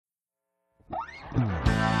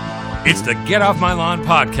It's the Get Off My Lawn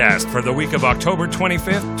podcast for the week of October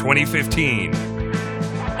 25th, 2015.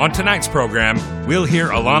 On tonight's program, we'll hear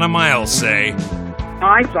Alannah Myles say,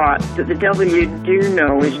 I thought that the W you do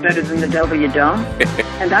know is better than the W don't,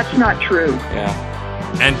 and that's not true.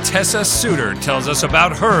 Yeah. And Tessa Souter tells us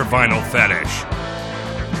about her vinyl fetish.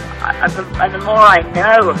 And the more I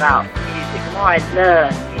know about music, the more I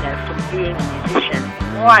learn, from being a musician,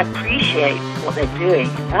 the more I appreciate what they're doing.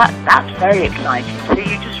 That's very exciting. So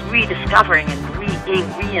you're just rediscovering and being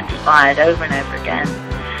re-inspired over and over again.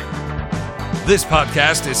 This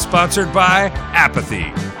podcast is sponsored by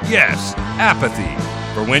Apathy. Yes, Apathy,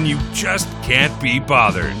 for when you just can't be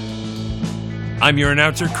bothered. I'm your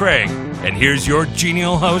announcer, Craig, and here's your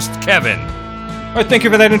genial host, Kevin. All right, thank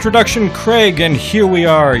you for that introduction, Craig, and here we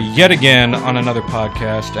are yet again on another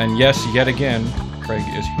podcast, and yes, yet again, Craig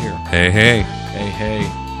is here. Hey, hey. Hey,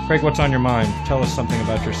 hey. Craig, what's on your mind? Tell us something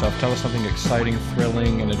about yourself. Tell us something exciting,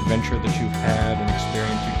 thrilling, an adventure that you've had, an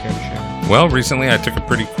experience you care to share. Well, recently I took a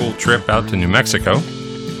pretty cool trip out to New Mexico.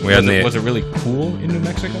 Was it really cool in New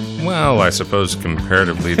Mexico? Well, I suppose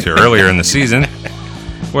comparatively to earlier in the season,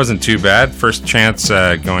 wasn't too bad. First chance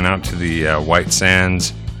going out to the White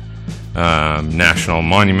Sands National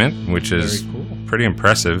Monument, which is cool. Pretty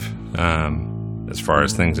impressive as far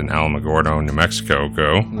as things in Alamogordo, New Mexico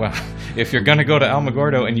go. Well, if you're going to go to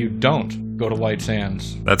Alamogordo and you don't go to White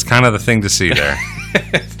Sands, that's kind of the thing to see there.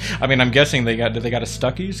 I mean, I'm guessing they got a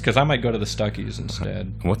Stuckey's? Because I might go to the Stuckey's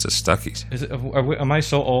instead. What's a Stuckey's? Am I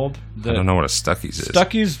so old? I don't know what a Stuckey's is.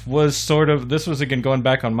 Stuckey's was sort of, this was again going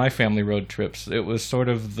back on my family road trips, it was sort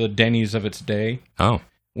of the Denny's of its day. Oh.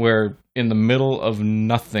 Where in the middle of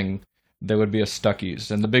nothing, there would be a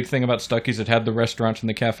Stuckey's. And the big thing about Stuckey's, it had the restaurants and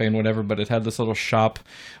the cafe and whatever, but it had this little shop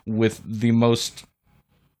with the most,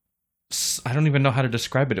 I don't even know how to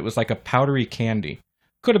describe it. It was like a powdery candy.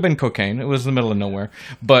 Could have been cocaine. It was the middle of nowhere.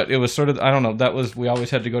 But it was sort of, I don't know, we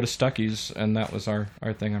always had to go to Stuckey's, and that was our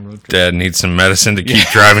thing on road trips. Dad needs some medicine to keep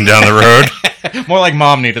driving down the road? More like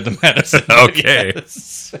Mom needed the medicine. Okay.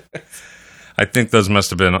 Yes. I think those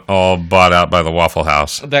must have been all bought out by the Waffle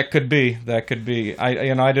House. That could be.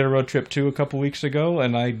 I did a road trip too a couple weeks ago,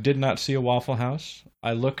 and I did not see a Waffle House.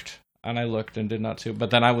 I looked and did not see it.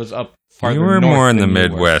 But then I was up farther north. You were more in the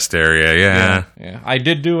Midwest area, yeah. I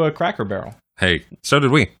did do a Cracker Barrel. Hey, so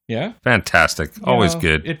did we. Yeah? Fantastic. Always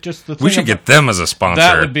good. We should get them as a sponsor.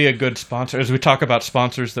 That would be a good sponsor. As we talk about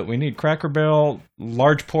sponsors that we need. Cracker Barrel,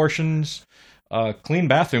 large portions, clean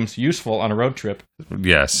bathrooms, useful on a road trip.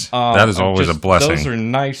 Yes, that is always a blessing. Those are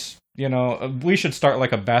nice. We should start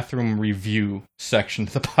like a bathroom review section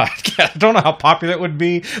of the podcast. I don't know how popular it would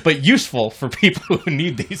be, but useful for people who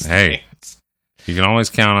need these things. You can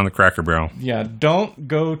always count on the Cracker Barrel. Yeah, don't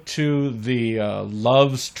go to the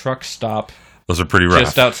Love's truck stop. Those are pretty rough.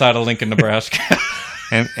 Just outside of Lincoln, Nebraska.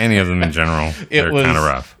 And any of them in general, they're kind of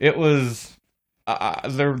rough. It was...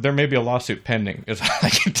 there may be a lawsuit pending, is all I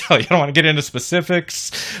can tell you. I don't want to get into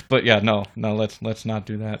specifics, but yeah, no, let's not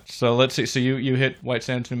do that. So let's see. So you hit White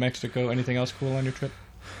Sands, New Mexico. Anything else cool on your trip?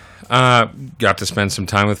 Got to spend some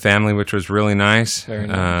time with family, which was really nice. Very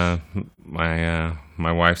nice. My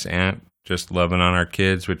wife's aunt just loving on our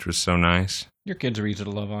kids, which was so nice. Your kids are easy to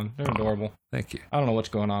love on. They're adorable. Thank you. I don't know what's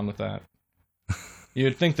going on with that.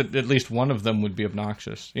 You'd think that at least one of them would be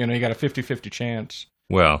obnoxious. You got a 50-50 chance.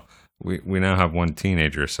 Well, we now have one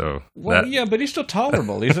teenager, so... yeah, but he's still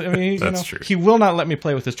tolerable. That's true. He will not let me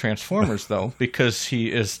play with his Transformers, though, because he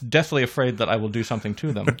is deathly afraid that I will do something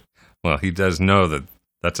to them. Well, he does know that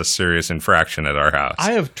that's a serious infraction at our house.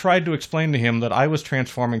 I have tried to explain to him that I was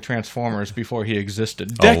transforming Transformers before he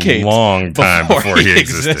existed. Decades a long time before he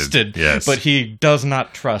existed. Yes. But he does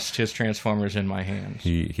not trust his Transformers in my hands.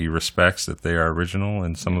 He respects that they are original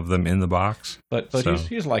and some of them in the box. But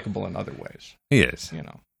he's likable in other ways. He is.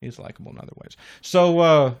 He's likable in other ways.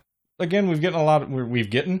 So, again, we've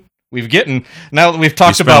gotten now that we've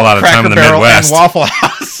talked about a lot of Cracker time in the Barrel Midwest. and Waffle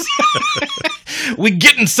House. We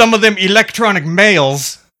getting some of them electronic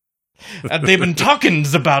mails. They've been talking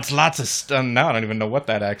about lots of stuff. Now I don't even know what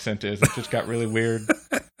that accent is. It just got really weird,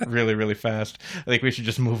 really, really fast. I think we should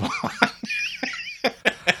just move on.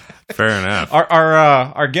 Fair enough.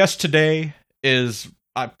 Our guest today is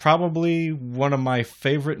probably one of my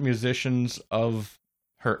favorite musicians of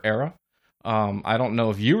her era. I don't know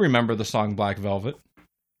if you remember the song Black Velvet.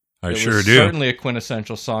 I It sure was do. Certainly a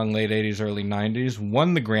quintessential song, late 80s, early 90s.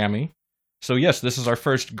 Won the Grammy. So yes, this is our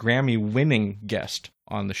first Grammy-winning guest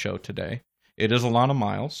on the show today. It is Alannah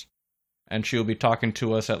Myles, and she'll be talking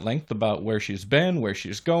to us at length about where she's been, where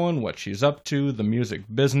she's going, what she's up to, the music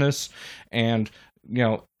business, and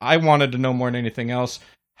I wanted to know more than anything else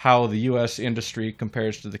how the U.S. industry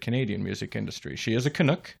compares to the Canadian music industry. She is a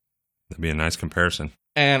Canuck. That'd be a nice comparison.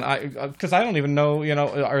 And because I don't even know,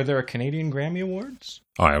 are there a Canadian Grammy Awards?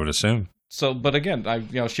 Oh, I would assume. So, but again,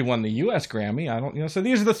 she won the U.S. Grammy. I don't, so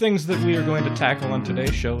these are the things that we are going to tackle on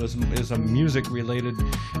today's show is a music-related,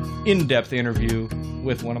 in-depth interview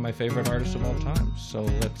with one of my favorite artists of all time. So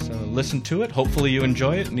let's listen to it. Hopefully you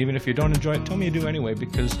enjoy it, and even if you don't enjoy it, tell me you do anyway,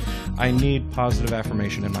 because I need positive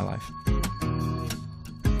affirmation in my life.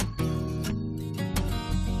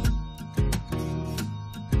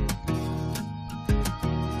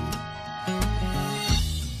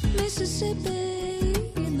 Mississippi.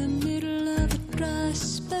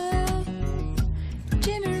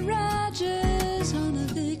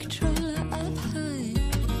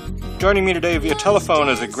 Joining me today via telephone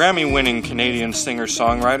is a Grammy-winning Canadian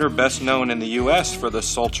singer-songwriter, best known in the U.S. for the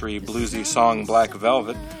sultry, bluesy song Black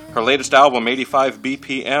Velvet. Her latest album, 85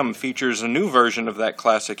 BPM, features a new version of that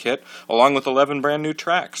classic hit, along with 11 brand new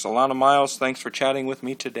tracks. Alannah Myles, thanks for chatting with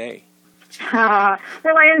me today. Well,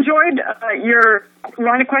 I enjoyed your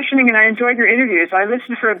line of questioning, and I enjoyed your interviews. I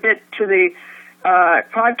listened for a bit to the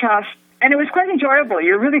podcast, and it was quite enjoyable.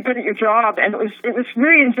 You're really good at your job, and it was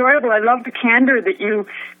really enjoyable. I love the candor that you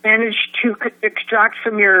managed to extract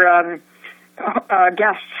from your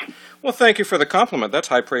guests. Well, thank you for the compliment. That's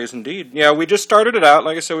high praise indeed. Yeah, we just started it out.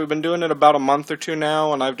 Like I said, we've been doing it about a month or two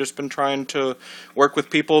now, and I've just been trying to work with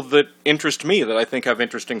people that interest me, that I think have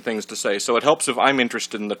interesting things to say. So it helps if I'm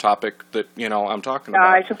interested in the topic that, I'm talking about.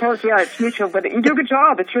 I suppose, it's mutual, but you do a good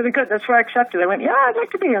job. It's really good. That's why I accepted. I went, I'd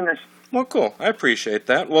like to be in this. Well, cool. I appreciate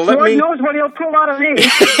that. Well, Lord knows what he'll pull out of me.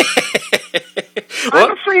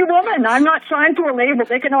 I'm a free woman. I'm not signed to a label.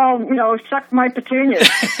 They can all, suck my petunias.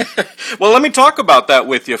 Well, let me talk about that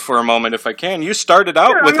with you for a moment, if I can. You started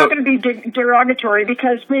out with... I'm not going to be derogatory,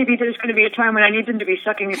 because maybe there's going to be a time when I need them to be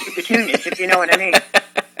sucking at your petunias, if you know what I mean.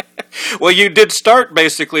 Well, you did start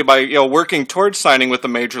basically by working towards signing with a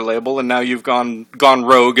major label, and now you've gone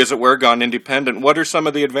rogue, as it were, gone independent. What are some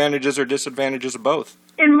of the advantages or disadvantages of both?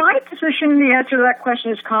 In my position, the answer to that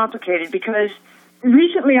question is complicated, because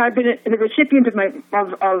recently I've been the recipient of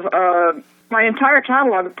my entire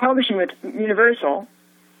catalog of publishing with Universal,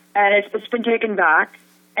 and it's been taken back.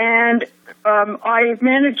 And I've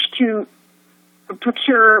managed to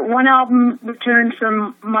procure one album returned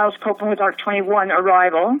from Miles Copeland with Arc 21,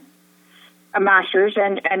 Arrival, a master's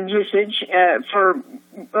and usage for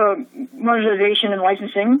monetization and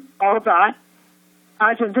licensing, all of that.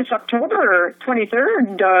 As of this October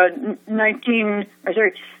 23rd,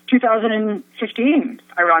 2015,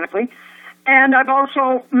 ironically. And I've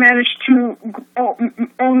also managed to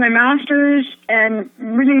own my masters and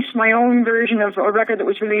release my own version of a record that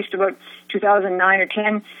was released about 2009 or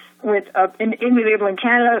 10 with an indie label in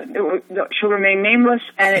Canada that shall remain nameless,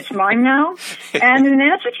 and it's mine now. And in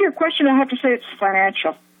answer to your question, I have to say it's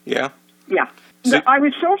financial. Yeah? Yeah. I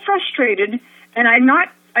was so frustrated, and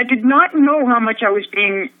I did not know how much I was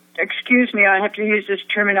being, excuse me, I have to use this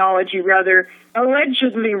terminology, rather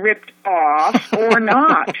allegedly ripped off or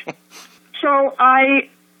not. So I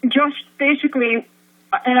just basically,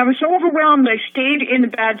 and I was so overwhelmed, I stayed in a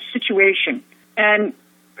bad situation. And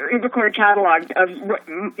recorded catalog of,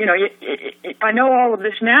 I know all of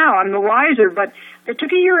this now, I'm the wiser, but it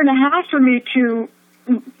took a year and a half for me to,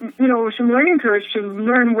 some learning curves to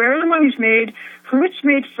learn where the money's made, who it's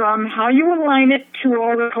made from, how you align it to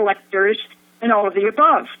all the collectors, and all of the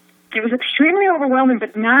above. It was extremely overwhelming,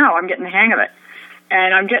 but now I'm getting the hang of it.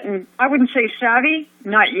 And I wouldn't say savvy,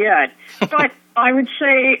 not yet, but I would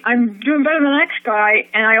say I'm doing better than the next guy,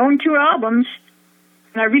 and I own 2 albums,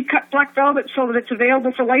 and I recut Black Velvet so that it's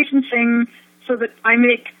available for licensing, so that I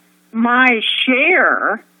make my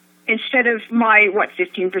share instead of my,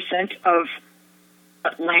 15% of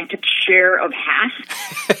Atlantic's share of half.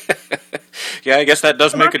 Yeah, I guess that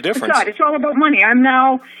does make a difference. It's all about money. I'm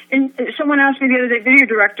now, someone asked me the other day, video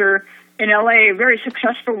director in LA, a very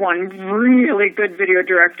successful one, really good video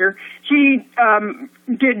director. He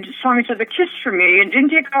did songs of the Kiss for me, and didn't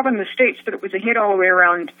take off in the States, but it was a hit all the way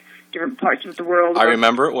around different parts of the world. I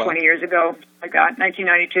remember it well. 20 years ago, like that,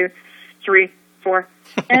 1992, 3, 4.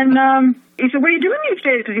 And he said, what are you doing these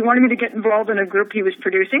days? Because he wanted me to get involved in a group he was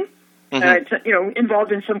producing,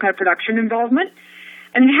 involved in some kind of production involvement.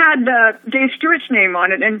 And it had Dave Stewart's name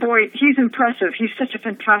on it, and boy, he's impressive. He's such a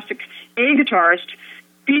fantastic A guitarist,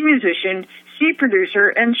 B musician, C producer,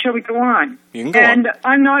 and shall we go on? You can go and on.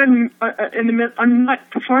 I'm not I'm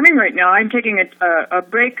not performing right now. I'm taking a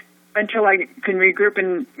break until I can regroup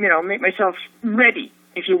and make myself ready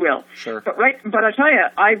if you will. Sure. But I tell you,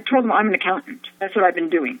 I told them I'm an accountant. That's what I've been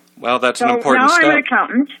doing. Well, that's so an important now step. I'm an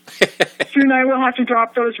accountant. Soon I will have to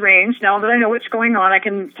drop those reins. Now that I know what's going on, I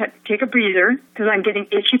can take a breather because I'm getting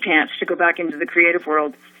itchy pants to go back into the creative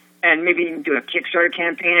world and maybe do a Kickstarter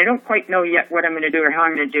campaign. I don't quite know yet what I'm going to do or how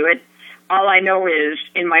I'm going to do it. All I know is,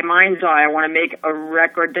 in my mind's eye, I want to make a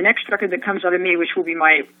record. The next record that comes out of me, which will be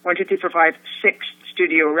my 1, 2, 3, 4, 5, 6th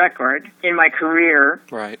studio record in my career.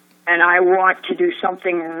 Right. And I want to do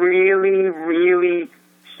something really, really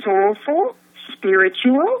soulful,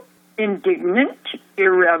 spiritual, indignant,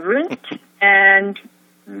 irreverent, and,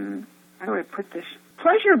 how do I put this?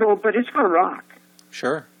 Pleasurable, but it's for rock.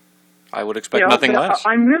 Sure. I would expect nothing less.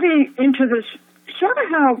 I'm really into this, sort of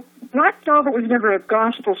how Black Velvet was never a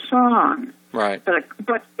gospel song. Right. But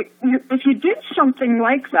if you did something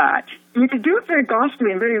like that, you could do it very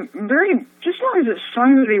gospelly and very, very, just as long as it's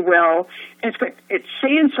sung really well, and it's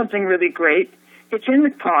saying something really great, it's in the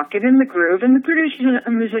pocket, in the groove, and the producers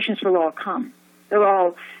and musicians will all come. They'll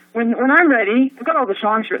all, when I'm ready, I've got all the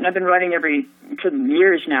songs written. I've been writing for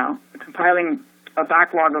years now, compiling a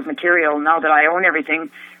backlog of material now that I own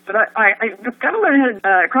everything. But I've got to learn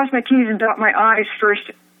how to cross my T's and dot my I's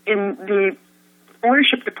first in the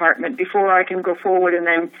ownership department before I can go forward and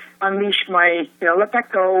then unleash my, let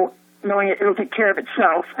that go, knowing it'll take care of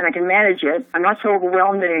itself and I can manage it. I'm not so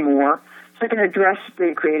overwhelmed anymore, so I can address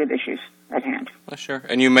the creative issues at hand. Well, sure.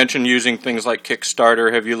 And you mentioned using things like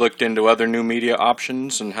Kickstarter. Have you looked into other new media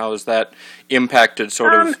options, and how has that impacted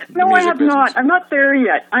sort of the No, music I have business? not. I'm not there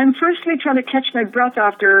yet. I'm firstly trying to catch my breath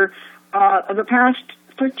after the past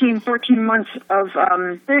 14 months of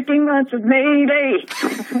 13 months of Mayday.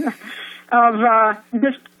 Of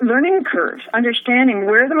just learning curves, understanding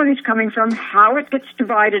where the money's coming from, how it gets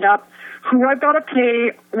divided up, who I've got to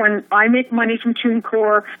pay when I make money from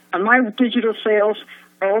TuneCore on my digital sales,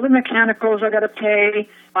 all the mechanicals I've got to pay.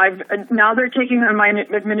 Now they're taking on my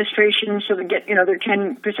administration, so they get their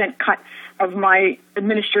 10% cut of my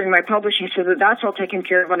administering my publishing, so that's all taken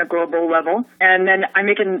care of on a global level. And then I'm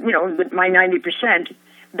making my 90%.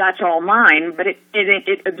 That's all mine, but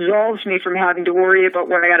it absolves me from having to worry about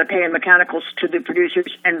what I got to pay in mechanicals to the producers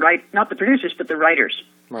and not the producers, but the writers.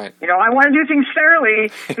 Right. I want to do things fairly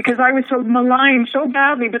because I was so maligned so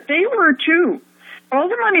badly, but they were too. All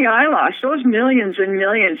the money I lost, those millions and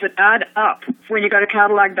millions that add up when you got a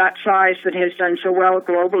catalog that size that has done so well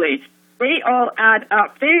globally, they all add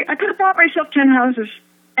up. I could have bought myself 10 houses.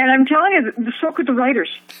 And I'm telling you, so could the writers.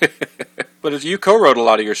 But you co-wrote a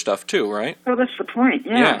lot of your stuff too, right? Well, that's the point,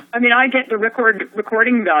 yeah. I mean, I get the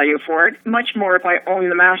recording value for it, much more if I own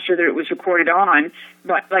the master that it was recorded on,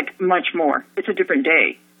 but, much more. It's a different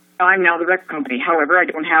day. I'm now the record company. However, I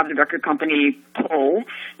don't have the record company pull,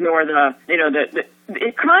 nor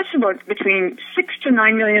it costs about between $6 to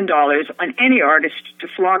 $9 million on any artist to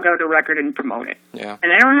flog out a record and promote it. Yeah.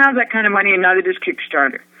 And I don't have that kind of money, and neither does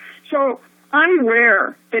Kickstarter. So I'm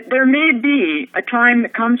aware that there may be a time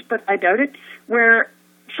that comes, but I doubt it, where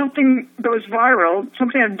something goes viral,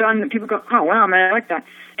 something I've done that people go, oh, wow, man, I like that.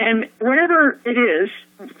 And whatever it is,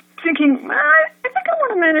 thinking, I think I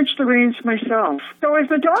want to manage the reins myself. So if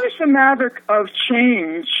Madonna's the maverick of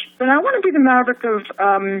change, then I want to be the maverick of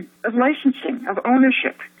licensing, of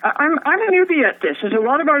ownership. I'm a newbie at this. There's a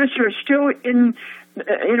lot of artists who are still in,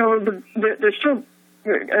 they're still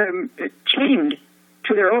chained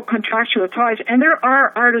to their old contractual ties. And there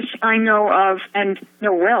are artists I know of and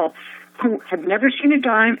know well who have never seen a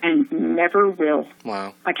dime and never will.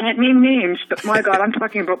 Wow. I can't name names, but my God, I'm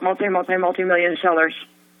talking about multi-million sellers.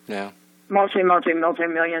 Yeah.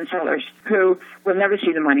 Multi-million sellers who will never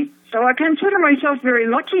see the money. So I consider myself very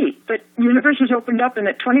lucky that the universe has opened up and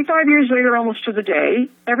that 25 years later, almost to the day,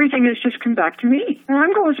 everything has just come back to me. And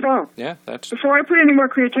I'm going slow. Yeah, that's... Before I put any more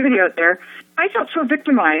creativity out there, I felt so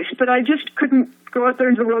victimized that I just couldn't go out there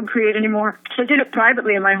into the world and create anymore. So I did it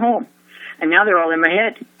privately in my home. And now they're all in my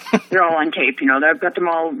head. They're all on tape, I've got them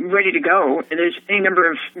all ready to go. And there's any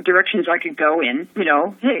number of directions I could go in.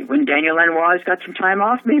 Hey, when Daniel Lanois got some time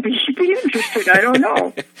off, maybe she'd be interested. I don't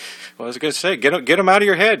know. Well, I was going to say, get them out of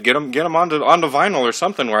your head. Get them onto vinyl or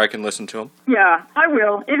something where I can listen to them. Yeah, I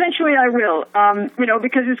will. Eventually I will,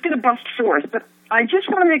 because it's going to bust forth. But I just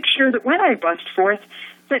want to make sure that when I bust forth,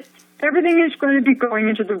 that everything is going to be going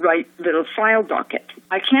into the right little file bucket.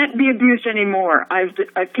 I can't be abused anymore. I've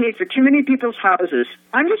paid for too many people's houses.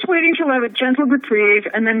 I'm just waiting till I have a gentle reprieve,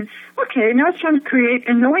 and then, okay, now it's time to create,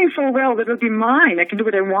 and knowing full well that it'll be mine. I can do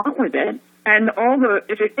what I want with it. And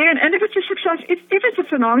if it's a success, if it's a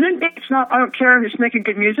phenomenon, it's not. I don't care. I'm just making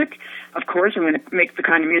good music. Of course, I'm going to make the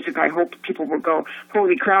kind of music I hope people will go,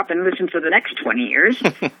 holy crap, and listen for the next 20 years.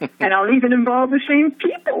 And I'll even involve the same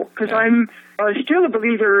people, because I'm still a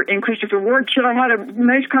believer in Christopher Ward. I had a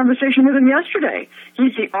nice conversation with him yesterday.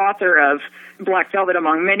 He's the author of Black Velvet,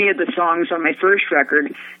 among many of the songs on my first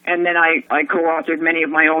record, and then I co-authored many of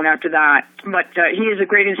my own after that. But he is a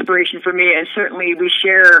great inspiration for me, and certainly we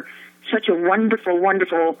share such a wonderful,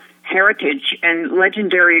 wonderful heritage and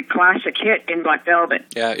legendary classic hit in Black Velvet.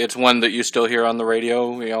 Yeah, it's one that you still hear on the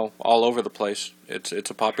radio, all over the place. It's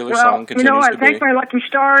a popular song. Continues I thank my lucky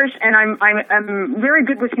stars, and I'm very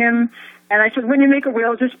good with him. And I said, when you make a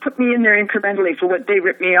will, just put me in there incrementally for what they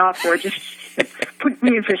ripped me off for. Just put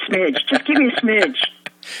me in for a smidge. Just give me a smidge.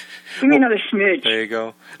 Give me another smidge. There you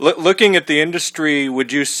go. Looking at the industry,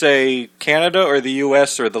 would you say Canada or the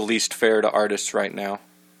U.S. are the least fair to artists right now?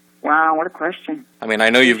 Wow, what a question. I mean,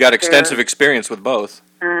 I know you've got extensive experience with both.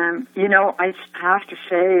 I have to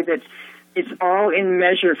say that it's all in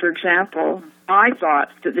measure. For example, I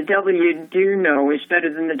thought that the devil you do know is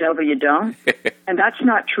better than the devil you don't, and that's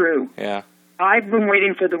not true. Yeah. I've been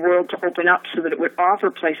waiting for the world to open up so that it would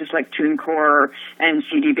offer places like TuneCore and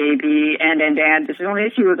CD Baby and. There's only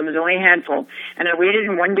a few of them. There's only a handful. And I waited,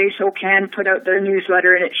 and one day SoCan put out their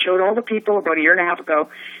newsletter, and it showed all the people about a year and a half ago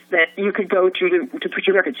that you could go to put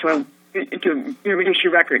your record, to release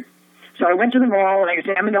your record. So I went to them all, and I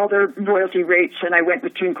examined all their royalty rates, and I went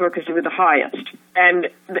with TuneCore because they were the highest. And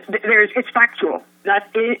it's factual.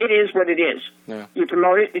 It is what it is. Yeah. You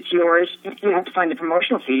promote it, it's yours. You have to find the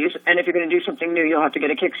promotional fees, and if you're going to do something new, you'll have to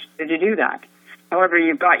get a kick to do that. However,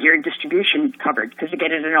 you've got your distribution covered because you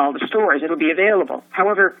get it in all the stores. It'll be available.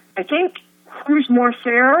 However, I think who's more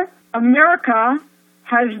fair? America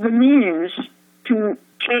has the means to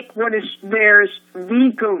take what is theirs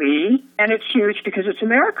legally, and it's huge because it's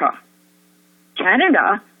America.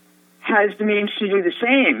 Canada has the means to do the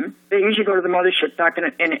same. They usually go to the mothership back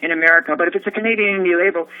in America, but if it's a Canadian indie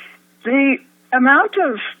label, the amount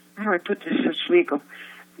of, how do I put this so legal?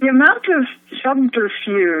 The amount of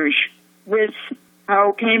subterfuge with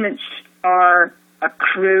how payments are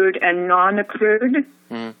accrued and non-accrued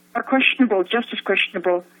are questionable, just as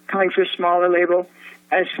questionable coming from a smaller label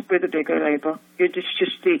as with a bigger label. It's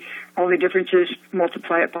just the only difference is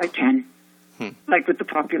multiply it by 10. Like with the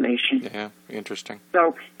population. Yeah, interesting.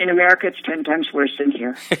 So in America, it's 10 times worse than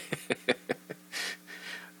here.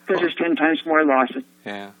 Because there's 10 times more losses.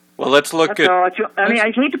 Yeah. Well, let's look at...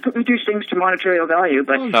 I hate to reduce things to monetary value,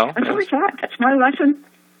 but that's what we thought. That's my lesson.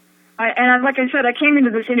 Like I said, I came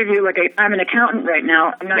into this interview like I'm an accountant right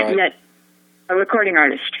now. I'm not yet a recording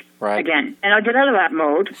artist again. And I'll get out of that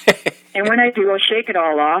mode. And when I do, I'll shake it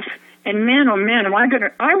all off. And man, oh man,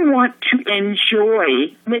 I want to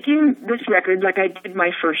enjoy making this record like I did my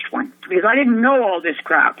first one. Because I didn't know all this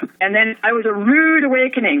crap. And then I was a rude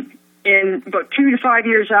awakening in about 2 to 5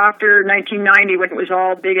 years after 1990 when it was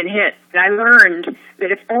all big and hit. And I learned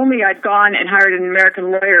that if only I'd gone and hired an American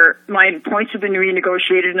lawyer, my points have been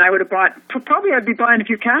renegotiated and I would have I'd be buying a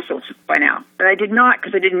few castles by now. But I did not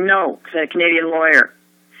because I didn't know, because I had a Canadian lawyer.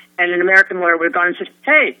 And an American lawyer would have gone and said,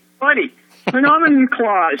 hey, buddy, phenomenon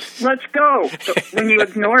clause, let's go. So when you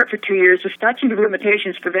ignore it for 2 years, the statute of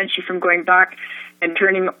limitations prevents you from going back and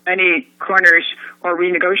turning any corners or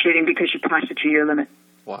renegotiating because you passed the 2-year limit.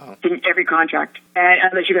 Wow. In every contract,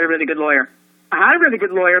 unless you got a really good lawyer. I had a really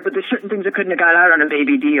good lawyer, but there's certain things I couldn't have got out on a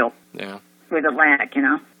baby deal. Yeah. With Atlantic,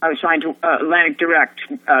 I was signed to Atlantic Direct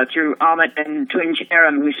through Amit and Twinge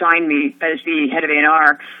Aram, who signed me as the head of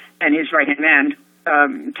A&R and his right-hand man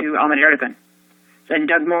to Amit Erdogan. And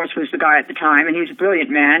Doug Morris was the guy at the time, and he's a brilliant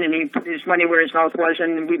man, and he put his money where his mouth was,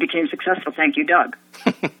 and we became successful. Thank you, Doug.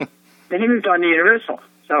 Then he moved on to Universal.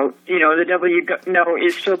 So, the devil you know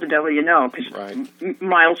is still the devil you know, because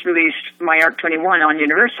Myles released My Arc 21 on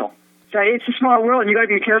Universal. So it's a small world, and you got to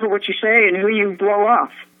be careful what you say and who you blow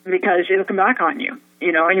off, because it'll come back on you,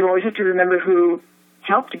 and you always have to remember who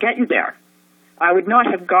helped to get you there. I would not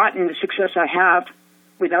have gotten the success I have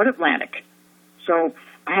without Atlantic. So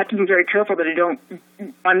I have to be very careful that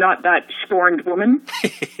I'm not that scorned woman,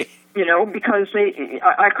 because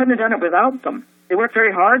I couldn't have done it without them. They worked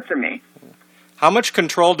very hard for me. How much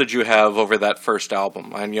control did you have over that first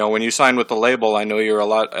album? And when you signed with the label, I know you're a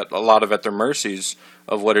lot at their mercies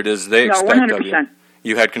of what it is they expect 100%. of you.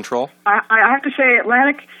 You had control? I have to say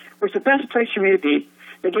Atlantic was the best place for me to be.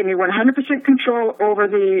 They gave me 100% control over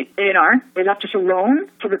the A&R. They left us alone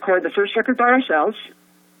to record the first record by ourselves.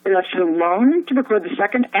 They left us alone to record the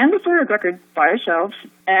second and the third record by ourselves.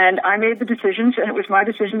 And I made the decisions, and it was my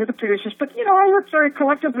decision with the producers. But, I work very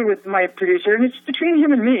collectively with my producer, and it's between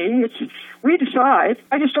him and me. We decide.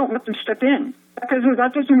 I just don't let them step in, because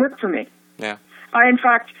that doesn't work for me. Yeah. In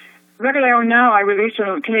fact, the record I own now, I released it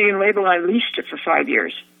on a Canadian label, and I leased it for 5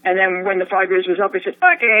 years. And then when the 5 years was up, I said,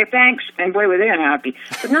 okay, thanks. And boy, were they unhappy.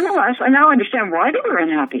 But nonetheless, I now understand why they were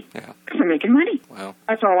unhappy. Yeah. Because they're making money. Wow.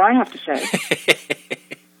 That's all I have to say.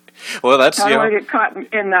 Well, that's, I don't want to get caught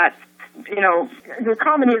in that. The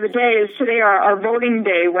comedy of the day is today our voting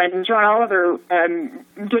day when John Oliver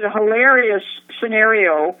did a hilarious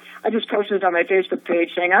scenario. I just posted it on my Facebook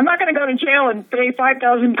page saying, I'm not going to go to jail and pay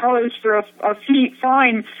 $5,000 for a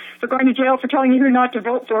fine for going to jail for telling you who not to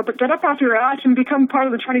vote for, but get up off your ass and become part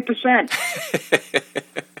of the 20%.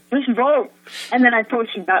 Just vote. And then I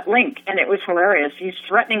posted that link, and it was hilarious. He's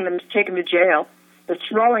threatening them to take him to jail. They're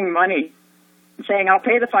throwing money, saying, I'll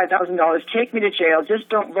pay the $5,000, take me to jail, just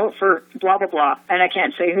don't vote for blah, blah, blah. And I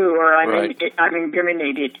can't say who, or I'm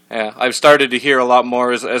incriminated. Yeah, I've started to hear a lot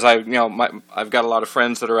more as I've got a lot of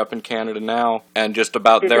friends that are up in Canada now, and just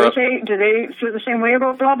about do they feel the same way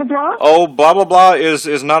about blah, blah, blah? Oh, blah, blah, blah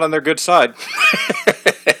is not on their good side.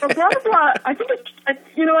 Well, blah, blah, blah, I think I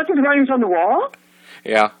think the writing's on the wall.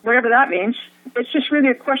 Yeah. Whatever that means. It's just really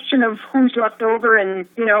a question of who's left over, and,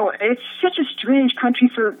 it's such a strange country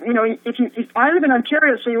for, if I live in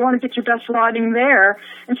Ontario, so you want to get your best riding there,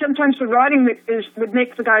 and sometimes the riding that would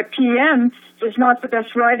make the guy PM is not the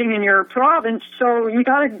best riding in your province, so you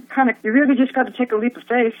really just got to take a leap of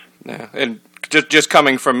faith. Yeah, and just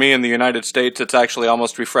coming from me in the United States, it's actually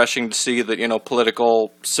almost refreshing to see that,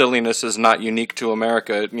 political silliness is not unique to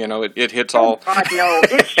America. It hits all. Oh, God, no.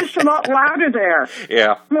 It's just a lot louder there.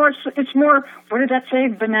 Yeah. It's more, what did that say?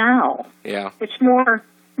 Banal. Yeah. It's more,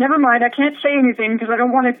 never mind, I can't say anything because I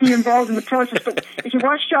don't want to be involved in the process, but if you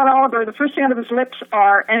watch John Oliver, the first thing out of his lips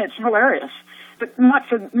are, and it's hilarious, but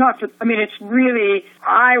it's really,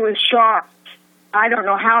 I was shocked. I don't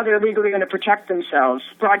know how they're legally going to protect themselves.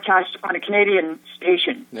 Broadcast on a Canadian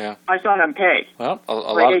station. Yeah. I thought I'm paid. Well, a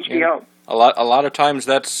lot of times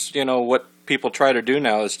that's what people try to do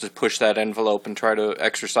now is to push that envelope and try to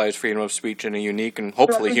exercise freedom of speech in a unique and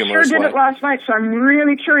hopefully humorous way. I sure did it last night, so I'm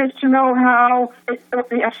really curious to know how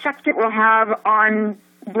the effect it will have on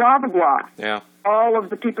blah blah blah. Yeah. All of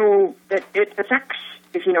the people that it affects,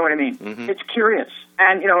 if you know what I mean. Mm-hmm. It's curious,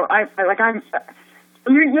 and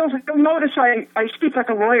You'll notice I speak like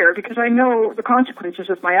a lawyer because I know the consequences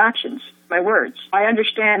of my actions, my words. I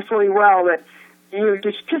understand fully well that you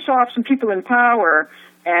just piss off some people in power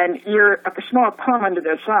and you're a small crumb under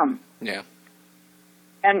their thumb. Yeah.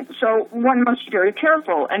 And so one must be very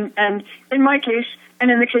careful. And in my case, and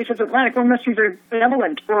in the case of Atlantic, one must be very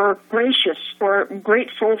benevolent or gracious or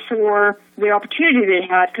grateful for the opportunity they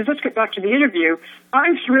had. Because let's get back to the interview.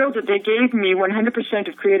 I'm thrilled that they gave me 100%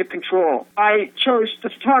 of creative control. I chose the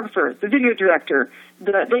photographer, the video director.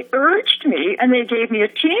 They urged me, and they gave me a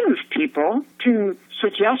team of people to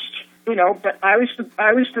suggest, but I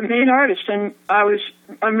was the main artist, and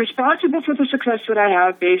I'm responsible for the success that I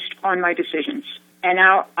have based on my decisions. And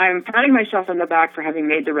now I'm patting myself on the back for having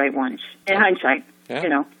made the right ones. In hindsight,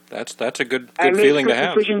 yeah, that's a good feeling to have. I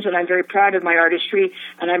made good decisions, and I'm very proud of my artistry,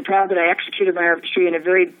 and I'm proud that I executed my artistry in a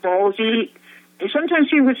very ballsy.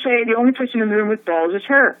 Sometimes you would say the only person in the room with balls is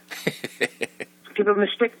her. People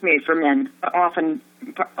mistake me for men. Often,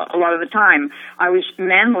 a lot of the time, I was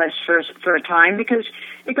manless for a time because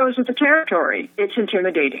it goes with the territory. It's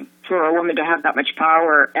intimidating for a woman to have that much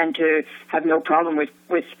power and to have no problem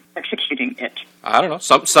with executing it. I don't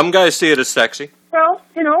know. Some guys see it as sexy. Well,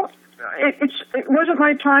 it wasn't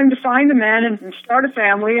my time to find a man and start a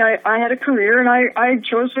family. I had a career, and I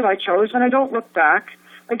chose what I chose, and I don't look back.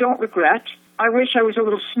 I don't regret. I wish I was a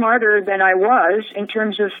little smarter than I was in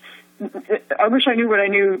terms of, I wish I knew what I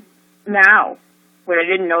knew now, what I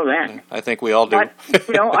didn't know then. I think we all do. But,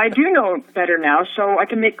 I do know better now, so I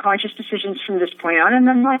can make conscious decisions from this point on, and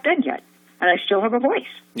I'm not dead yet. And I still have a voice.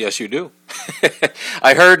 Yes, you do.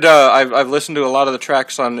 I heard, I've listened to a lot of the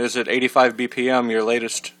tracks on, is it 85 BPM, your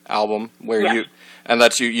latest album, where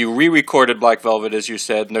yes. you re-recorded Black Velvet, as you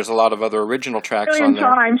said, and there's a lot of other original tracks on there.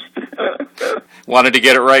 Times. Wanted to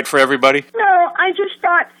get it right for everybody? No, I just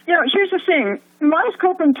thought, here's the thing. Miles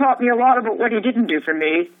Copeland taught me a lot about what he didn't do for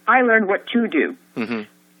me. I learned what to do. Mm-hmm.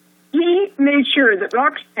 He made sure that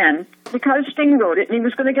Roxanne, because Sting wrote it and he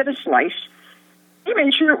was going to get a slice, he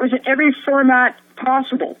made sure it was in every format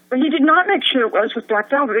possible. But he did not make sure it was with Black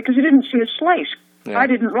Velvet because he didn't see a slice. Yeah. I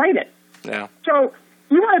didn't write it. Yeah. So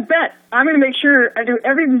you want to bet I'm going to make sure I do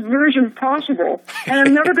every version possible, and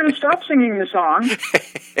I'm never going to stop singing the song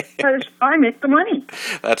because I make the money.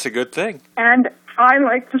 That's a good thing. And I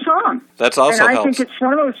like the song. That's also and I helps. think it's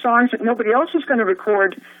one of those songs that nobody else is going to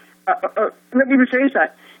record. Let me rephrase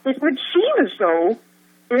that. It would seem as though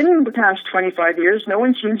in the past 25 years, no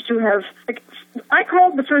one seems to have... I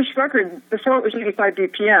called the first record, before it was 85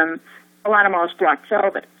 BPM, Alannah Myles Black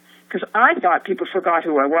Velvet, because I thought people forgot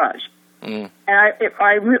who I was. And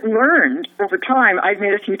I learned over time I'd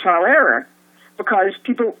made a futile error, because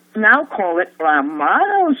people now call it Alannah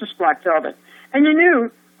Myles Black Velvet. And you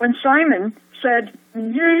knew when Simon said,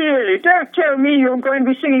 "Really, don't tell me you're going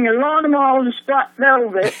to be singing Alannah Myles Black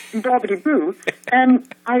Velvet," bobbity-boo. And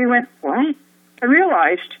I went, what? I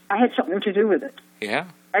realized I had something to do with it. Yeah.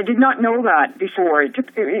 I did not know that before. I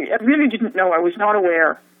really didn't know. I was not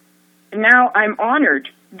aware. And now I'm honored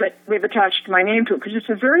that they've attached my name to it, because it's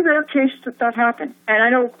a very rare case that happened. And I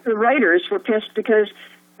know the writers were pissed because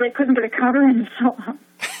they couldn't get a cover in the song.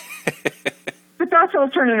 But that's all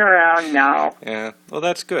turning around now. Yeah, well,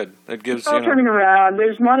 that's good. That gives, it's all turning around.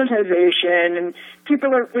 There's monetization, and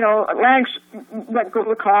people are, Atlantic's let go of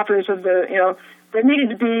the coffers of the, there needed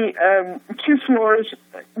to be two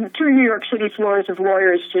New York City floors of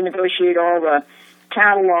lawyers to negotiate all the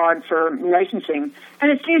catalog for licensing.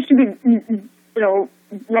 And it seems to be,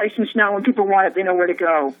 licensed now. When people want it, they know where to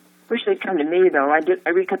go. Wish they'd come to me, though. I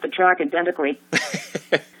recut the track identically.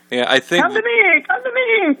 Yeah, I think... Come to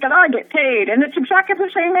me, and I get paid. And it's exactly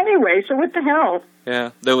the same anyway, so what the hell?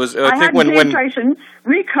 Yeah, there was... I think when Tyson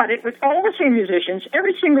recut it with all the same musicians,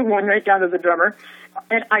 every single one right down to the drummer,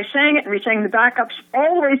 and I sang it, and we sang the backups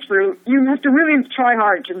all the way through. You have to really try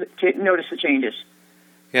hard to notice the changes.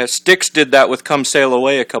 Yeah, Styx did that with "Come Sail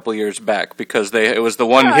Away" a couple years back, because it was the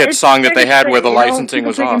one hit song that they had where the licensing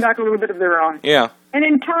was off. Taking back a little bit of their own. Yeah. And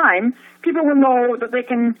in time, people will know that they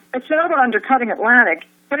can. It's not about undercutting Atlantic,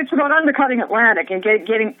 but it's about undercutting Atlantic and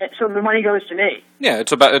getting so the money goes to me. Yeah,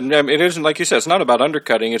 it's about. It isn't, like you said. It's not about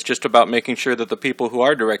undercutting. It's just about making sure that the people who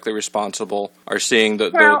are directly responsible are seeing the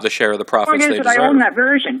share of the profits they deserve. I own that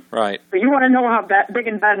version. Right. But you want to know how big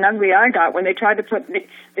and bad and ugly I got when they tried to put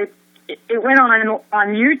it went on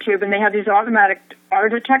YouTube, and they had these automatic auto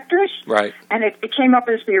detectors. Right. And it came up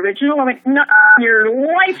as the original. I went, no, your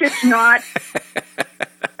life it's not.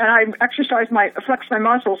 And I flexed my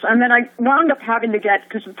muscles. And then I wound up having to get,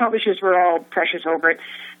 because the publishers were all precious over it,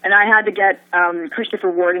 and I had to get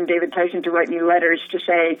Christopher Ward and David Tyson to write me letters to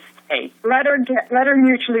say, hey, let her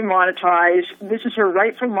mutually monetize. This is her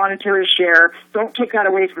rightful monetary share. Don't take that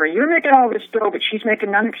away from her. You're making all this dough, but she's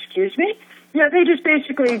making none. Excuse me? Yeah, they just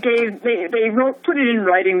basically put it in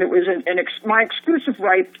writing that was my exclusive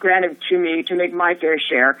right granted to me to make my fair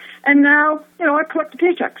share. And now, I collect the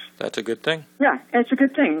paychecks. That's a good thing. Yeah, it's a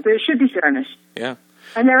good thing. There should be fairness. Yeah.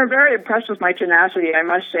 And they're very impressed with my tenacity, I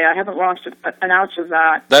must say. I haven't lost an ounce of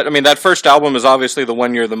that. That first album is obviously the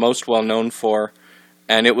one you're the most well known for,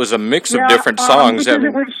 and it was a mix of different songs. Because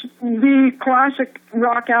it was the classic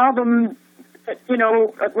rock album that,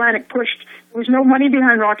 Atlantic pushed. There was no money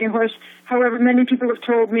behind Rocking Horse. However, many people have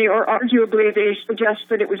told me, or arguably they suggest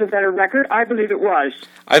that it was a better record. I believe it was.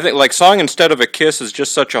 I think, Song Instead of a Kiss is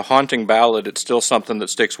just such a haunting ballad. It's still something that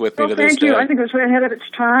sticks with me to this day. Thank you. I think it was way ahead of its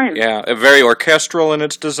time. Yeah, very orchestral in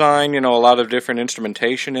its design, a lot of different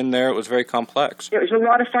instrumentation in there. It was very complex. It was a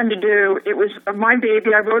lot of fun to do. It was my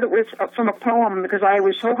baby. I wrote it from a poem because I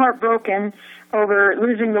was so heartbroken over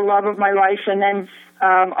losing the love of my life, and then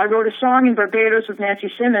I wrote a song in Barbados with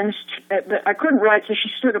Nancy Simmons that I couldn't write, so she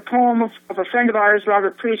stood a poem of a friend of ours,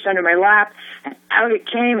 Robert Priest, under my lap, and out it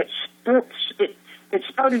came. It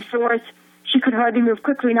spouted forth. She could hardly move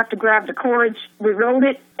quickly enough to grab the chords. We wrote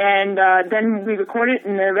it, and then we recorded it,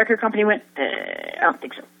 and the record company went, I don't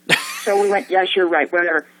think so. So we went, yeah, sure, right,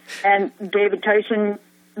 whatever. And David Tyson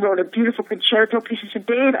wrote a beautiful concerto piece. He said,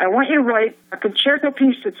 Dave, I want you to write a concerto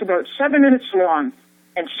piece that's about 7 minutes long,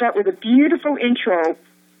 and start with a beautiful intro,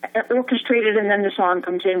 orchestrated, and then the song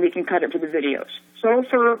comes in. We can cut it for the videos. So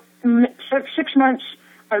for 6 months,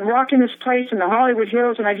 I'd walk in this place in the Hollywood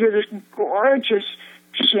Hills, and I'd hear this gorgeous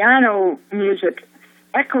piano music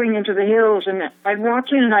echoing into the hills, and I'd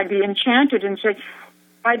walk in, and I'd be enchanted and say,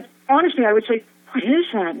 I would say, what is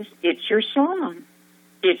that? It's your song.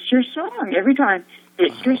 It's your song. Every time,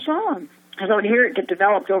 it's your song. Because I would hear it get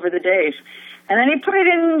developed over the days. And then he put it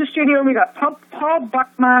in the studio. We got Paul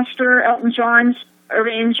Buckmaster, Elton John's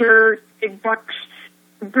arranger, Big Bucks,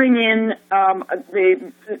 bring in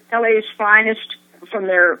the LA's finest from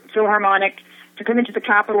their Philharmonic to come into the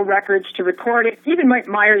Capitol Records to record it. Even Mike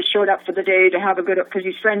Myers showed up for the day to have a good, because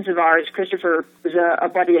he's friends of ours. Christopher was a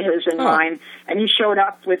buddy of his and mine, and he showed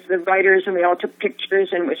up with the writers, and we all took pictures,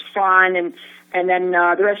 and it was fun, and then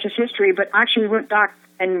the rest is history. But actually, we went back,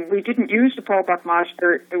 and we didn't use the Paul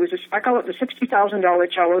Buckmaster. It was, I call it the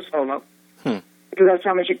 $60,000 cello solo. Because that's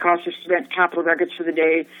how much it cost us to rent Capitol Records for the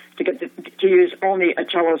day to get to use only a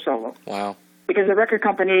cello solo. Wow. Because the record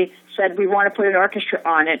company said, we want to put an orchestra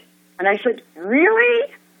on it. And I said,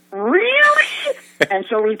 really? Really? And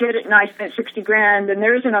so we did it, and I spent $60,000, and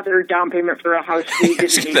there's another down payment for a house we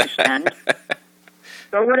didn't need to spend.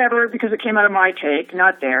 So whatever, because it came out of my take,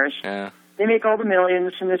 not theirs. Yeah. They make all the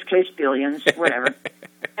millions, in this case billions, whatever.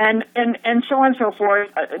 and so on and so forth.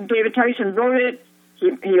 David Tyson wrote it.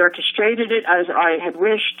 He orchestrated it as I had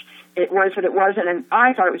wished. It was what it was, and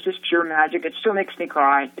I thought it was just pure magic. It still makes me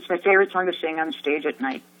cry. It's my favorite song to sing on stage at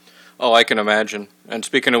night. Oh, I can imagine. And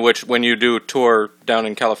speaking of which, when you do tour down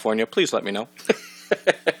in California, please let me know.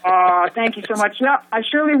 Thank you so much. Yeah, I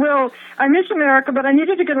surely will. I miss America, but I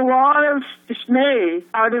needed to get a lot of dismay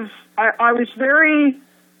out of... It was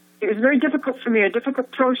very difficult for me, a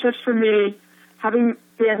difficult process for me, having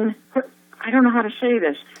been... I don't know how to say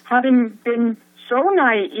this. Having been so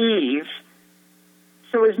naive,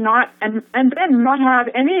 so as not... And then not have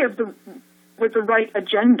any of the... with the right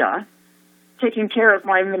agenda, taking care of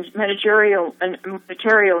my managerial and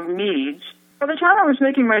material needs. By the time I was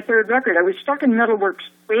making my third record, I was stuck in Metalworks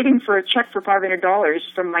waiting for a check for $500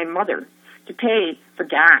 from my mother to pay for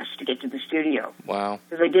gas to get to the studio. Wow.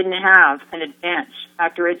 Because I didn't have an advance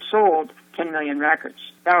after I'd sold 10 million records.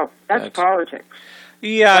 So that's politics.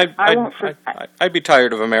 Yeah, I'd be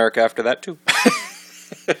tired of America after that, too.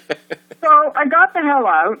 So I got the hell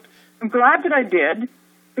out. I'm glad that I did.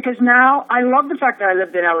 Because now I love the fact that I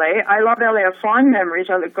lived in L.A. I love L.A. I have fond memories.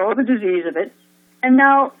 I let go of the disease of it. And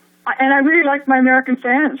now, and I really like my American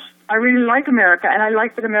fans. I really like America, and I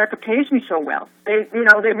like that America pays me so well. They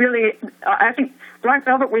really, I think Black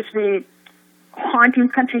Velvet was the haunting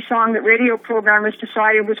country song that radio programmers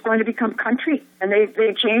decided was going to become country. And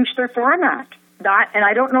they changed their format. And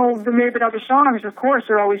I don't know, there may have been other songs, of course,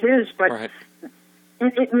 there always is, but right.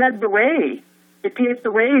 it led the way. It paved the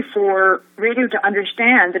way for radio to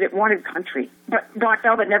understand that it wanted country. But Black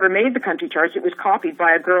Velvet never made the country charts. It was copied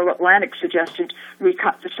by a girl Atlantic suggested we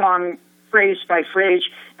cut the song phrase by phrase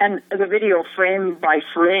and the video frame by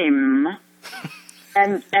frame.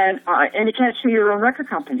 and you can't sue your own record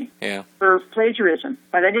company for plagiarism.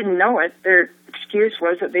 But I didn't know it. Their excuse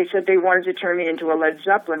was that they said they wanted to turn me into a Led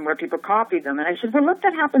Zeppelin where people copied them. And I said, well, let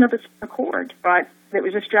that happen of its accord. But it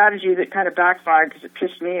was a strategy that kind of backfired because it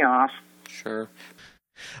pissed me off. Sure.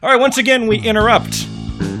 All right, once again, we interrupt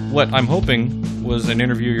what I'm hoping was an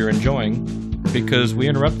interview you're enjoying, because we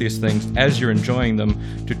interrupt these things as you're enjoying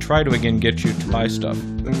them to try to, again, get you to buy stuff.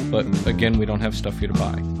 But, again, we don't have stuff for you to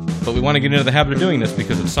buy. But we want to get into the habit of doing this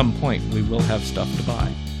because at some point we will have stuff to buy.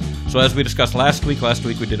 So as we discussed last week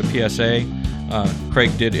we did a PSA.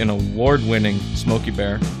 Craig did an award-winning Smokey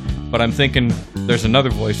Bear. But I'm thinking there's another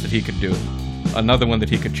voice that he could do, another one that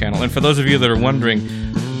he could channel. And for those of you that are wondering,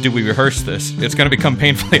 do we rehearse this? It's going to become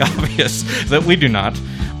painfully obvious that we do not.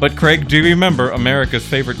 But Craig, do you remember America's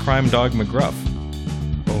favorite crime dog, McGruff?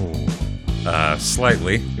 Oh,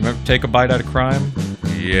 slightly. You remember Take a Bite Out of Crime?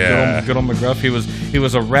 Yeah. Good old McGruff. He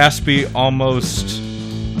was a raspy, almost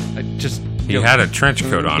He had a trench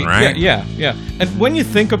coat on, right? Yeah. And when you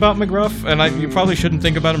think about McGruff, and you probably shouldn't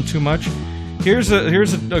think about him too much, here's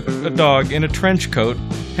a dog in a trench coat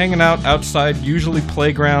hanging out outside, usually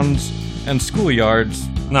playgrounds and schoolyards.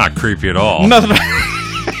 Not creepy at all. Nothing.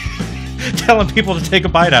 Telling people to take a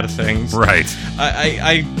bite out of things. Right.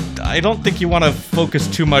 I don't think you want to focus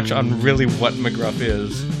too much on really what McGruff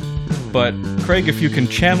is. But, Craig, if you can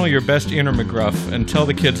channel your best inner McGruff and tell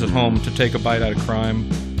the kids at home to take a bite out of crime.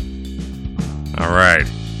 All right.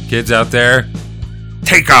 Kids out there,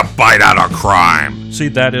 take a bite out of crime. See,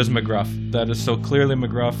 that is McGruff. That is so clearly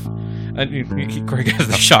McGruff. And Craig has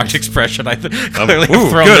a shocked expression. I clearly have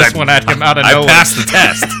thrown this one at him out of nowhere. I passed the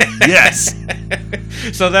test. Yes.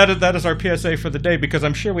 So that is our PSA for the day, because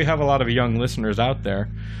I'm sure we have a lot of young listeners out there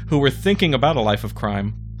who were thinking about a life of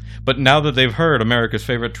crime. But now that they've heard America's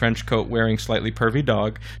favorite trench coat wearing slightly pervy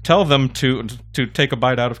dog, tell them to take a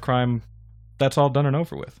bite out of crime. That's all done and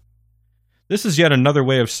over with. This is yet another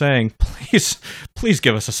way of saying, please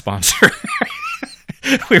give us a sponsor.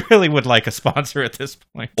 We really would like a sponsor at this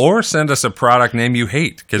point. Or send us a product name you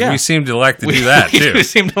hate, because we seem to like to do that, too. We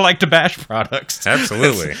seem to like to bash products.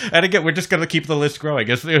 Absolutely. And again, we're just going to keep the list growing.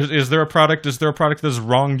 Is there a product that has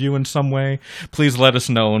wronged you in some way? Please let us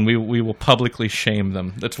know, and we will publicly shame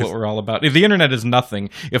them. That's what we're all about. The internet is nothing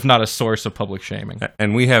if not a source of public shaming.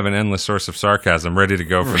 And we have an endless source of sarcasm ready to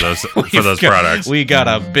go for those products. We got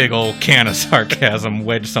a big old can of sarcasm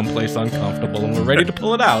wedged someplace uncomfortable, and we're ready to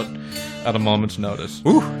pull it out at a moment's notice.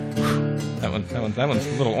 Ooh. That one's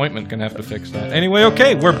a little ointment. Gonna have to fix that. Anyway,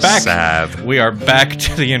 okay, we're back. Sad. We are back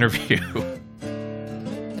to the interview.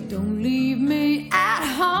 Don't leave me at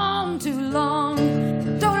home too long.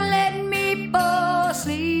 Don't let me fall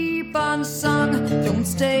asleep unsung. Don't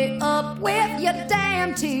stay up with your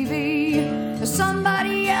damn TV.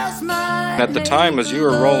 Somebody else might. At the time, as you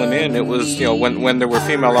were rolling in, it was, when there were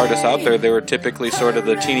female artists out there, they were typically sort of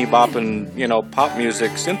the teeny bopping, pop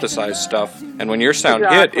music synthesized stuff. And when your sound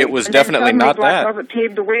hit, it was definitely not that. Velvet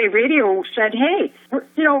paved the way. Radio said, "Hey,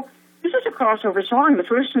 this is a crossover song." The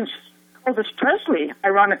first one's Elvis Presley.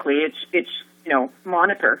 Ironically, it's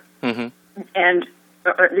moniker, and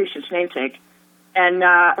or at least its namesake, and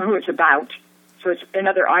who it's about. So it's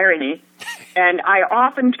another irony. And I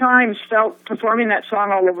oftentimes felt, performing that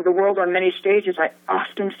song all over the world on many stages, I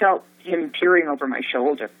often felt him peering over my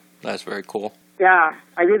shoulder. That's very cool. Yeah,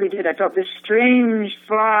 I really did. I felt this strange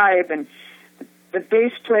vibe, and the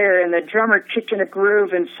bass player and the drummer kicked in a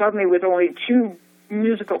groove, and suddenly with only two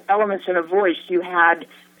musical elements and a voice, you had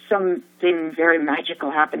something very magical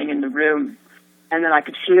happening in the room. And then I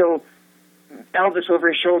could feel Elvis over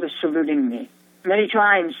his shoulder saluting me. Many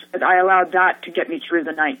times I allowed that to get me through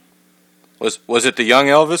the night. Was it the young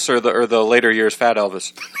Elvis or the later years fat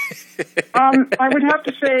Elvis? I would have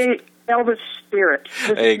to say Elvis' spirit.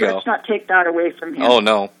 There you go. Let's not take that away from him. Oh,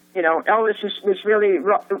 no. Elvis was really,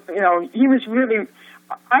 he was really,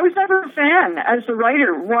 I was never a fan, as the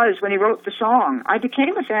writer was when he wrote the song. I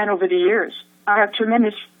became a fan over the years. I have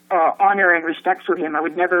tremendous honor and respect for him. I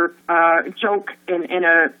would never joke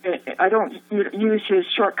I don't use his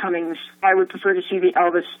shortcomings. I would prefer to see the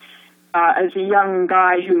Elvis as a young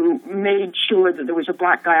guy who made sure that there was a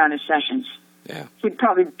black guy on his sessions. Yeah. He'd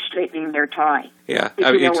probably straightening their tie. Yeah.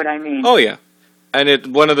 If you know what I mean. Oh, yeah.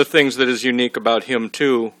 And one of the things that is unique about him,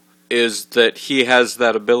 too, is that he has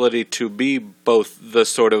that ability to be both the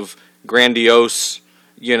sort of grandiose,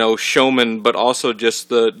 showman, but also just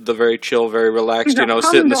the very chill, very relaxed, sit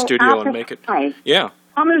in the studio and make it. Yeah.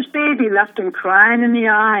 Mama's baby left him crying in the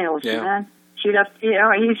aisles, man. She left,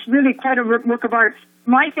 he's really quite a work of art.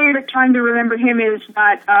 My favorite time to remember him is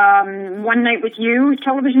that One Night with You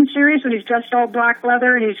television series when he's dressed all black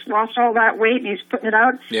leather and he's lost all that weight and he's putting it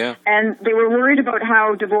out. Yeah. And they were worried about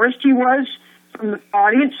how divorced he was from the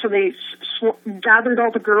audience, so they gathered all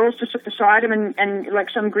the girls to sit beside him and like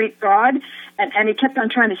some Greek god, and he kept on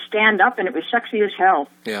trying to stand up, and it was sexy as hell.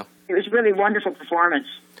 Yeah. It was really wonderful performance.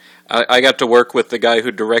 I got to work with the guy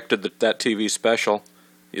who directed that TV special.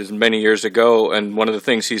 It was many years ago, and one of the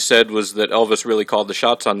things he said was that Elvis really called the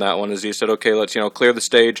shots on that one. Is he said, "Okay, let's clear the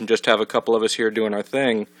stage and just have a couple of us here doing our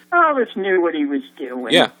thing." Elvis knew what he was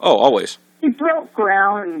doing. Yeah. Oh, always. He broke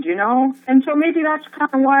ground, and so maybe that's kind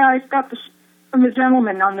of why I got this from the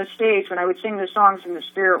gentleman on the stage when I would sing the songs in the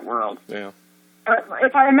spirit world. Yeah.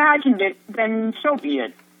 If I imagined it, then so be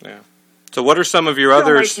it. Yeah. So what are some of your it's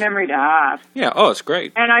others? It's a nice memory to have. Yeah. Oh, it's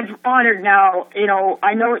great. And I'm honored now.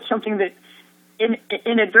 I know it's something that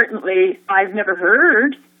inadvertently I've never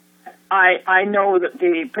heard. I know that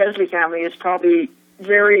the Presley family is probably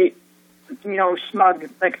very, smug.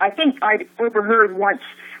 Like, I think I overheard once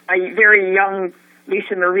a very young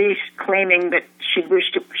Lisa Maurice claiming that she'd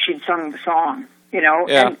wished she'd sung the song,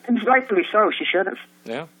 Yeah. and rightfully so, she should have.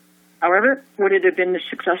 Yeah. However, would it have been the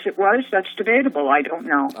success it was? That's debatable. I don't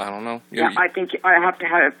know. I don't know. I think I have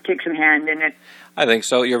to take some hand in it. I think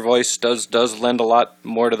so. Your voice does lend a lot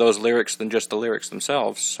more to those lyrics than just the lyrics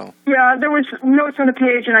themselves. So. Yeah, there was notes on the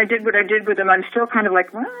page, and I did what I did with them. I'm still kind of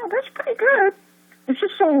like, well, that's pretty good. It's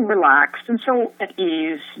just so relaxed and so at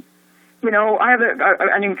ease. I have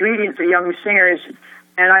an ingredient for young singers,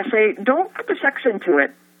 and I say, don't put the sex into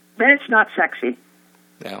it. Then it's not sexy.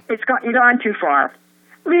 Yeah. You've gone too far.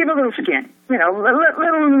 Leave a little skin.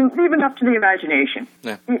 Leave enough to the imagination.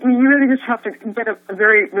 Yeah. You really just have to get a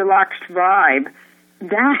very relaxed vibe.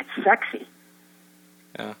 That's sexy.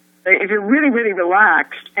 Yeah. If you're really, really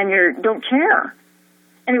relaxed and you don't care.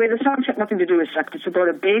 Anyway, the song's got nothing to do with sex. It's about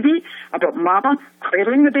a baby, about mama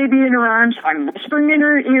cradling the baby in her arms. I'm whispering in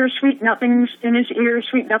her ear, sweet nothings, in his ear,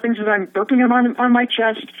 sweet nothings, as I'm burping him on my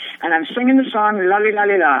chest, and I'm singing the song, la li la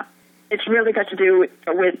li la. It's really got to do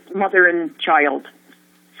with mother and child.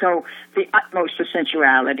 So the utmost of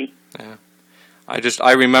sensuality. Yeah.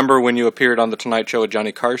 I remember when you appeared on the Tonight Show with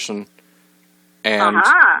Johnny Carson, and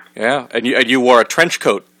yeah, and you wore a trench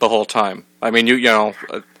coat the whole time. I mean, you know,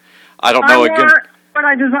 I don't know again. What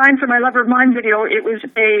I designed for my Lover of Mine video, it was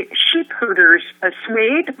a sheep herder's, a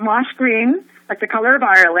suede moss green, like the color of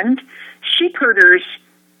Ireland, sheep herder's,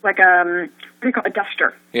 like what do you call it, a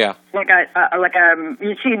duster? Yeah. Like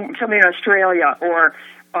you see something in Australia, or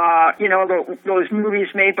you know, those movies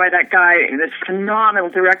made by that guy, this phenomenal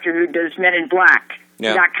director who does Men in Black,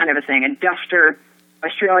 that kind of a thing, a duster,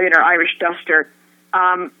 Australian or Irish duster,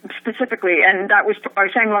 specifically. And that was, I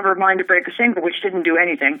sang Lover of Mine to break a single, which didn't do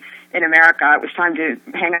anything in America. It was time to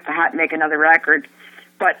hang up the hat and make another record.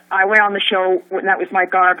 But I went on the show, and that was my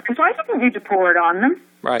garb, because I didn't need to pour it on them.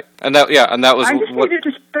 Right. And that was I just needed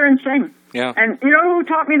to sit there and sing. Yeah. And you know who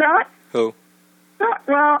taught me that? Who?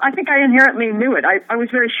 Well, I think I inherently knew it. I was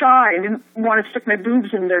very shy and didn't want to stick my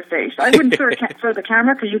boobs in their face. I wouldn't throw the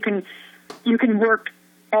camera, because you can work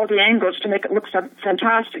all the angles to make it look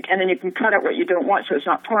fantastic, and then you can cut out what you don't want, so it's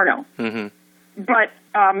not porno. Mm-hmm. But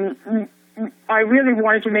I really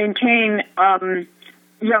wanted to maintain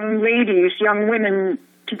young ladies, young women,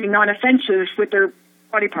 to be non-offensive with their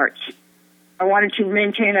body parts. I wanted to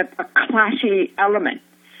maintain a classy element.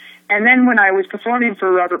 And then when I was performing for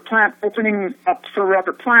Robert Plant, opening up for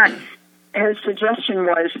Robert Plant, his suggestion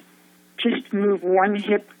was, just move one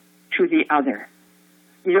hip to the other.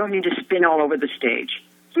 You don't need to spin all over the stage.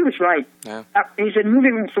 He was right. Yeah. He said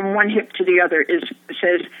moving from one hip to the other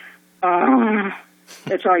says,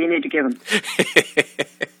 that's all you need to give him.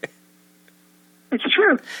 It's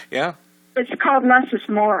true. Yeah. It's called less is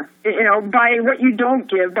more. You know, by what you don't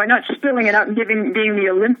give, by not spilling it out and being the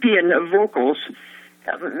Olympian of vocals.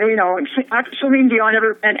 You know, Celine Dion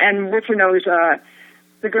and what's her nose,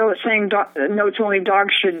 the girl that sang notes only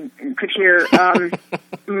dogs could hear,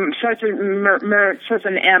 such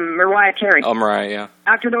an M, Mariah Carey. Oh, Mariah, yeah.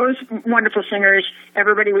 After those wonderful singers,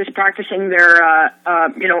 everybody was practicing their,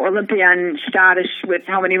 Olympian status with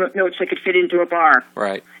how many notes they could fit into a bar.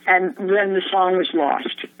 Right. And then the song was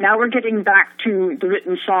lost. Now we're getting back to the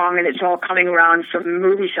written song, and it's all coming around from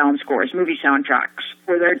movie sound scores, movie soundtracks,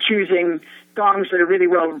 where they're choosing songs that are really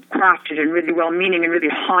well crafted and really well meaning and really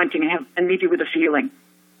haunting and leave you with a feeling.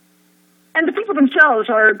 And the people themselves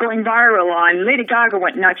are going viral on. Lady Gaga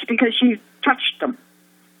went nuts because she touched them.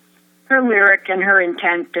 Her lyric and her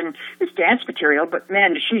intent, and it's dance material, but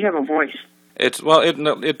man, does she have a voice. It's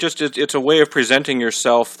a way of presenting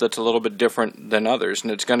yourself that's a little bit different than others,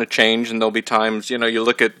 and it's going to change. And there'll be times, you know, you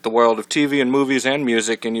look at the world of TV and movies and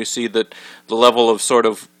music, and you see that the level of sort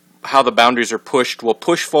of how the boundaries are pushed will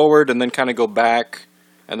push forward and then kind of go back,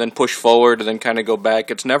 and then push forward and then kind of go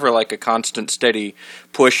back. It's never like a constant, steady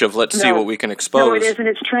push of let's see what we can expose. No, it isn't.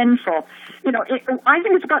 It's trendful. You know, I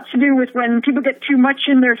think it's got to do with when people get too much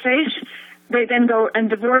in their face, they then go and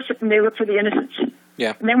divorce it and they look for the innocence.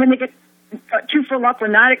 Yeah. And then when they get too full up,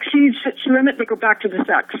 when that exceeds its limit, they go back to the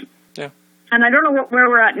sex. Yeah. And I don't know where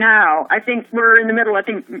we're at now. I think we're in the middle. I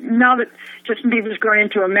think now that Justin Bieber's grown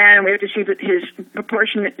into a man, and we have to see that his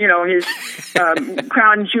proportionate, you know, his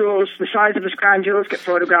crown jewels, the size of his crown jewels get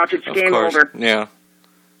photographed. It's game over. Yeah.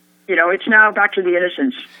 You know, it's now back to the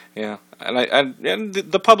innocence. Yeah, and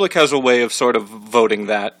the public has a way of sort of voting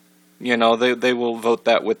that. You know, they will vote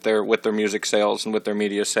that with their music sales and with their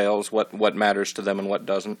media sales, what matters to them and what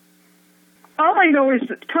doesn't. All I know is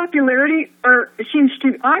that popularity,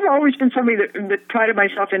 I've always been somebody that prided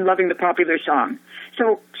myself in loving the popular song.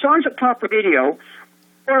 So songs at pop radio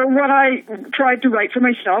are what I tried to write for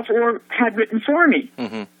myself or had written for me.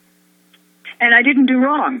 Mm-hmm. And I didn't do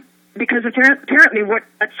wrong, because apparently what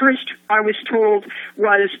at first I was told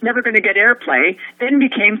was never going to get airplay then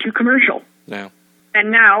became too commercial. Yeah.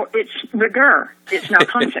 And now it's rigueur. It's now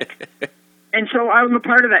concert. And so I'm a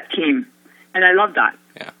part of that team, and I love that.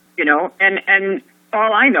 Yeah. You know, and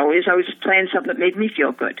all I know is I was playing something that made me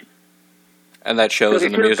feel good. And that shows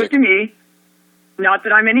in the music. It feels good to me. Not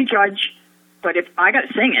that I'm any judge, but if I got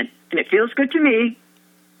to sing it and it feels good to me,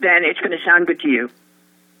 then it's going to sound good to you.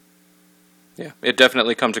 Yeah, it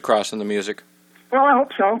definitely comes across in the music. Well, I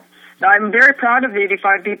hope so. I'm very proud of the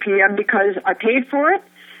 85 BPM because I paid for it.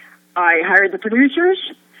 I hired the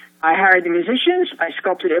producers. I hired the musicians. I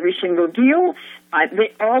sculpted every single deal.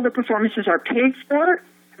 All the performances are paid for.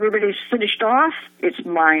 Everybody's finished off. It's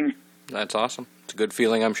mine. That's awesome. It's a good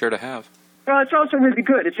feeling, I'm sure, to have. Well, it's also really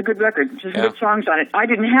good. It's a good record. There's some good songs on it. I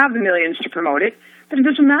didn't have the millions to promote it, but it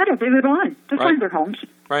doesn't matter. They live on. They find their homes.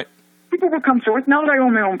 Right. People will come forth. Now that I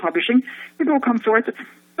own my own publishing, people will come forth.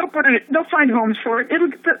 They'll find homes for it.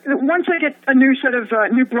 Once I get a new set of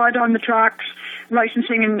new blood on the tracks,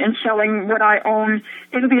 licensing and selling what I own,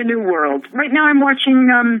 it'll be a new world. Right now, I'm watching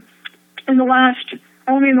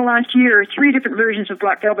only in the last year, 3 different versions of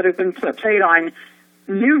Black Velvet have been played on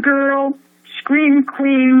New Girl, Scream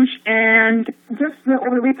Queens, and just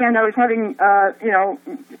over the weekend I was having,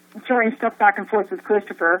 throwing stuff back and forth with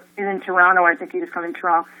Christopher. He's in Toronto. I think he was coming to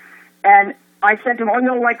Toronto. And I said to him,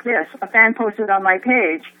 you'll like this. A fan posted on my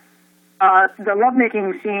page the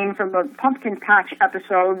lovemaking scene from the Pumpkin Patch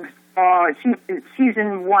episode,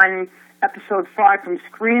 season 1, episode 5 from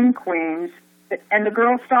Scream Queens. And the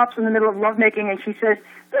girl stops in the middle of lovemaking and she says,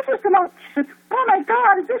 this is the most, oh my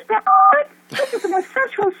God, is this the, this is the most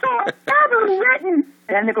sensual song ever written.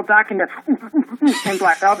 And then they go back into, and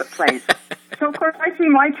Black Velvet plays. So, of course, I see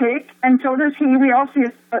my take, and so does he. We all see,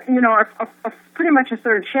 pretty much a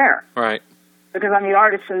third share. Right. Because I'm the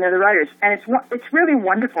artist and they're the writers. And it's really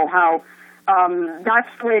wonderful how that's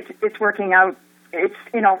the way it's working out. It's,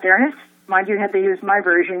 in all fairness, mind you, had they used my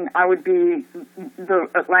version, I would be the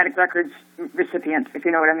Atlantic Records recipient, if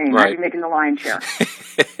you know what I mean. Right. I'd be making the lion's share.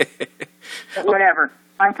 But whatever.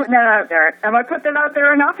 I'm putting that out there. Am I putting that out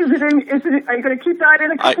there enough? Are you going to keep that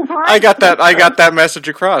in a couple times? I got that message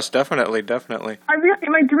across. Definitely.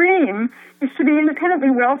 My dream is to be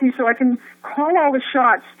independently wealthy so I can call all the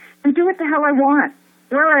shots and do what the hell I want,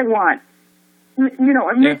 where I want.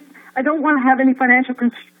 I don't want to have any financial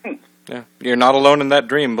constraints. Yeah, you're not alone in that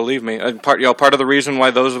dream, believe me. Part of the reason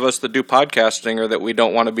why those of us that do podcasting are that we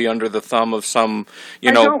don't want to be under the thumb of some,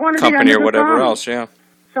 company or whatever else. Yeah.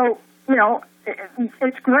 So,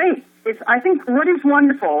 it's great. I think what is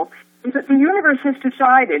wonderful is that the universe has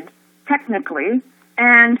decided, technically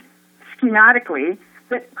and schematically,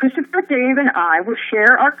 that Christopher, Dave, and I will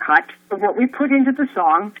share our cut of what we put into the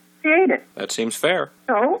song created. That seems fair.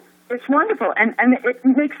 So it's wonderful, and it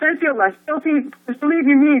makes them feel less guilty. Because believe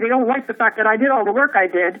you me, they don't like the fact that I did all the work I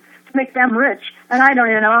did to make them rich, and I don't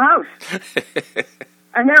even have a house.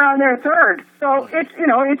 And they're on their third. So it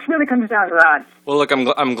really comes down to that. Well, look,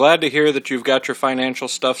 I'm glad to hear that you've got your financial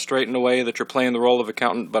stuff straightened away, that you're playing the role of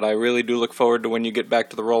accountant, but I really do look forward to when you get back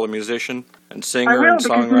to the role of musician and singer and songwriter.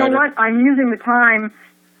 Because you know what? I'm using the time.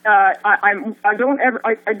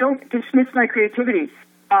 I don't dismiss my creativity.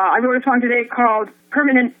 I wrote a song today called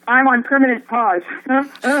I'm on permanent pause.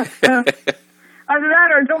 Either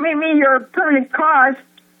that or don't make me your permanent cause.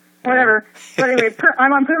 Whatever. But anyway,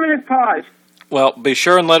 I'm on permanent pause. Well, be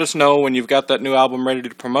sure and let us know when you've got that new album ready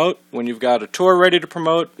to promote, when you've got a tour ready to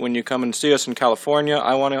promote, when you come and see us in California.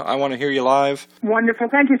 I want to hear you live. Wonderful.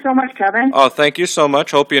 Thank you so much, Kevin. Oh, thank you so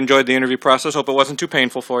much. Hope you enjoyed the interview process. Hope it wasn't too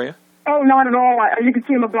painful for you. Oh, not at all. As you can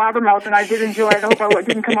see, I'm a blabbermouth, and I did enjoy it. I hope I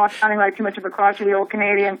didn't come off sounding like too much of a crotchety old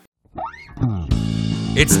Canadian.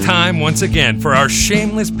 It's time once again for our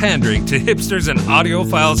shameless pandering to hipsters and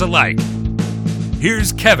audiophiles alike.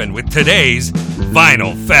 Here's Kevin with today's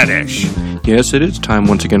Vinyl Fetish. Yes, it is time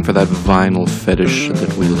once again for that vinyl fetish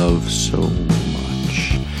that we love so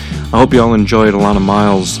much. I hope you all enjoyed Alannah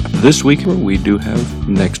Myles. This week we do have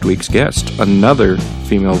next week's guest, another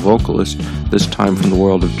female vocalist, this time from the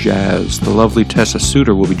world of jazz. The lovely Tessa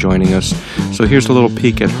Souter will be joining us. So here's a little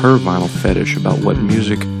peek at her vinyl fetish about what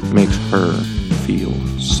music makes her feel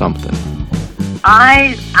something.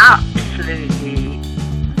 I absolutely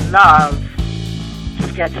love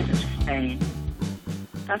Sketches of Spain.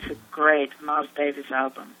 That's a great Miles Davis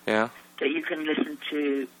album. Yeah. That you can listen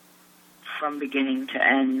to from beginning to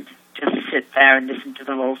end. Just sit there and listen to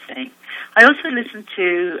the whole thing. I also listened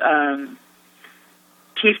to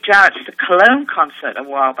Keith Jarrett's The Cologne concert a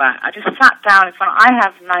while back. I just sat down in front. I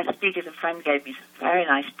have nice speakers. A friend gave me some very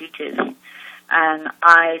nice speakers. And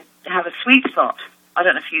I have a sweet spot. I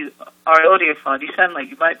don't know if you are audiophile. You sound like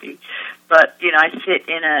you might be. But, I sit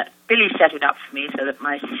in Billy set it up for me so that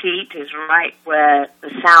my seat is right where the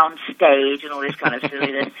sound stage and all this kind of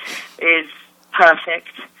silliness is perfect.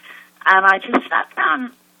 And I just sat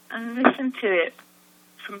down and listened to it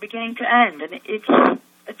from beginning to end. And it's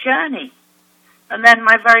a journey. And then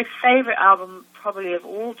my very favorite album, probably of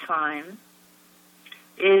all time,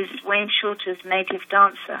 is Wayne Shorter's Native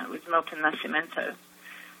Dancer with Milton Nascimento.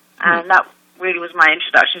 And that really was my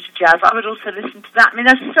introduction to jazz. I would also listen to that. I mean,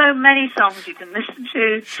 there's so many songs you can listen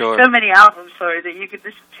to, sure. So many albums, that you could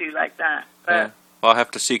listen to like that. But yeah. Well, I'll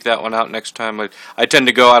have to seek that one out next time. I tend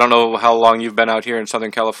to go, I don't know how long you've been out here in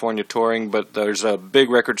Southern California touring, but there's a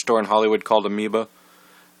big record store in Hollywood called Amoeba.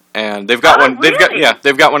 And they've got one. Really?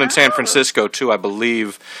 They've got one in San Francisco too, I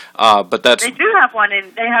believe. But that's they do have one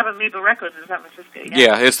in. They have Amoeba Records in San Francisco.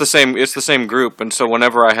 Yeah, it's the same. It's the same group, and so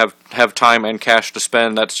whenever I have time and cash to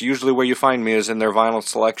spend, that's usually where you find me, is in their vinyl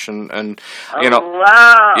selection. And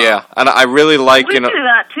wow. Yeah, and I really like We do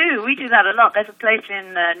that too. We do that a lot. There's a place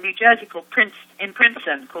in New Jersey called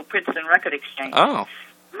Princeton Record Exchange. Oh,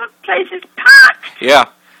 the place is packed. Yeah.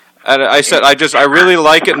 And I really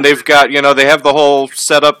like it, and they've got, they have the whole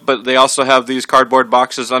setup, but they also have these cardboard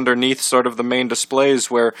boxes underneath sort of the main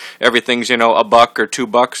displays where everything's, $1 or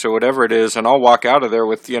 $2 or whatever it is, and I'll walk out of there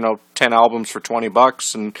with, 10 albums for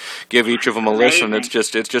 $20 and give each of them a listen. It's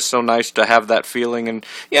just so nice to have that feeling, and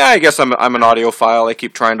yeah, I guess I'm an audiophile. I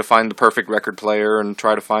keep trying to find the perfect record player and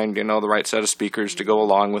try to find, the right set of speakers to go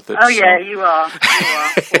along with it. Oh, yeah, you are.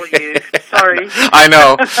 Poor you. Sorry. I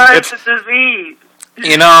know. It's a disease.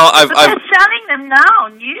 They're selling them now,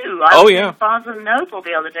 new. I was in Barnes & Noble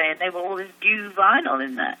the other day, and they were all this new vinyl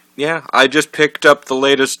in there. Yeah, I just picked up the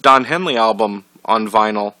latest Don Henley album on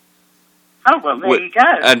vinyl. Oh, well, there you go.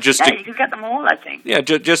 And you can get them all, I think. Yeah,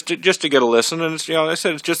 just to get a listen, and I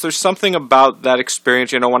said, it's just, there's something about that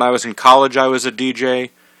experience. When I was in college, I was a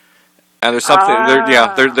DJ. And there's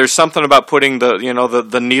something there's something about putting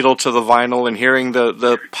the needle to the vinyl and hearing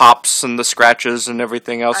the pops and the scratches and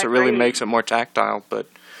everything else. It really makes it more tactile. But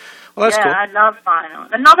that's cool. Yeah, I love vinyl.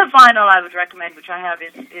 Another vinyl I would recommend, which I have,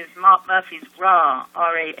 is Mark Murphy's Rah,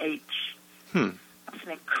 R-A-H. That's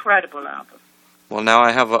an incredible album. Well, now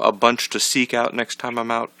I have a bunch to seek out next time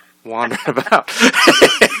I'm out wandering about.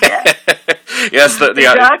 Yes,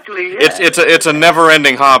 exactly. Yeah. It's a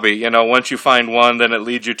never-ending hobby. Once you find one, then it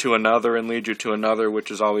leads you to another and leads you to another,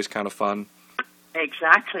 which is always kind of fun.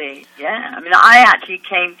 Exactly. Yeah. I mean, I actually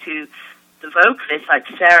came to the vocalists like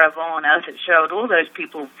Sarah Vaughan, Ella Fitzgerald, all those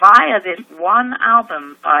people via this one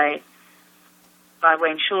album by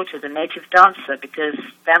Wayne Shorter, The Native Dancer, because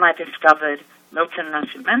then I discovered Milton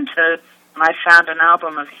Nascimento, and I found an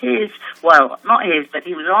album of his. Well, not his, but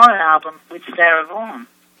he was on an album with Sarah Vaughan.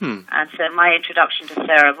 And so my introduction to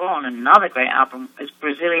Sarah Vaughan, another great album, is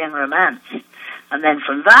Brazilian Romance. And then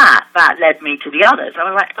from that led me to the others. I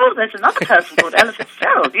was like, oh, there's another person called Ella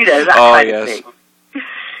Fitzgerald, that kind of thing.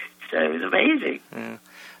 So it was amazing. Yeah.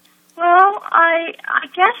 Well, I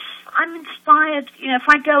guess I'm inspired. If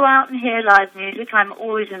I go out and hear live music, I'm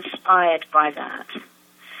always inspired by that.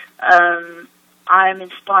 I'm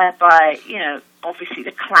inspired by, obviously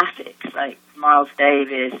the classics like Miles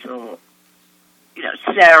Davis or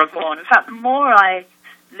Sarah Vaughan. In fact, the more I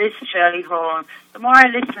listen to Shirley Horn, the more I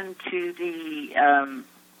listen to the,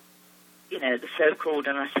 the so-called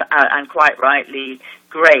and quite rightly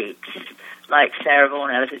greats like Sarah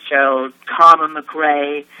Vaughan, Ella Fitzgerald, Carmen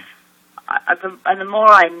McRae, and the more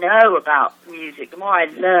I know about music, the more I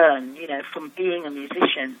learn, from being a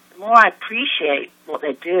musician, the more I appreciate what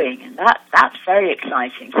they're doing, and that's very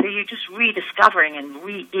exciting. So you're just rediscovering and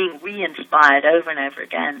being re-inspired over and over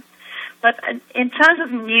again. But in terms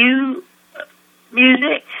of new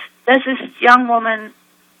music, there's this young woman,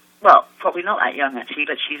 well, probably not that young actually,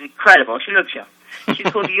 but she's incredible. She looks young.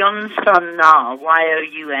 She's called Youn Sun Na,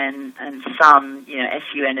 Y-O-U-N, and Sun,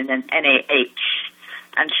 S-U-N, and then N-A-H.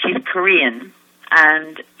 And she's Korean,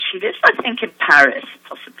 and she lives, I think, in Paris,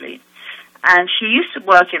 possibly. And she used to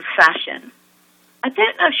work in fashion. I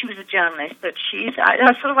don't know if she was a journalist, but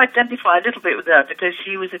I sort of identify a little bit with her because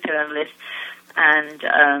she was a journalist, and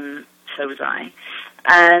so was I.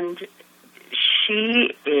 And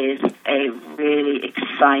she is a really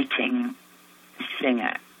exciting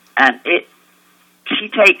singer. And she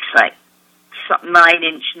takes,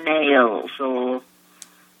 9-inch nails or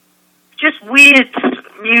just weird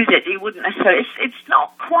music you wouldn't necessarily. It's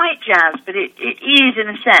not quite jazz, but it is in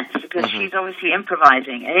a sense because she's obviously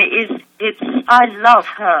improvising. And I love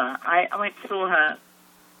her. I went and saw her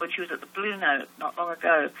when she was at the Blue Note not long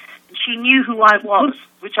ago, and she knew who I was,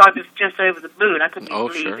 which I was just over the moon. I couldn't even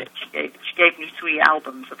believe it. She gave me 3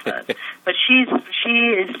 albums of hers. But she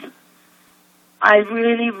is. I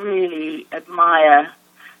really, really admire.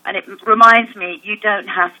 And it reminds me, you don't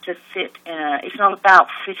have to fit in it's not about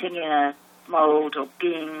fitting in a mold or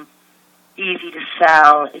being easy to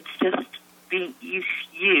sell. It's just being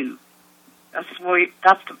you. That's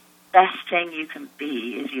the best thing you can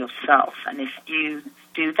be, is yourself. And if you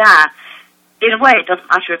do that, in a way, it doesn't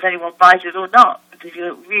matter if anyone buys it or not, because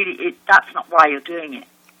that's not why you're doing it.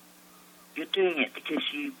 You're doing it because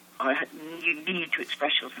you need to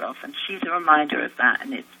express yourself. And she's a reminder of that,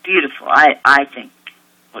 and it's beautiful. I think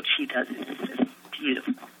what she does is just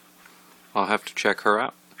beautiful. I'll have to check her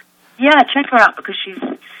out. Yeah, check her out because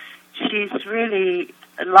she's really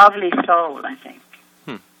a lovely soul, I think.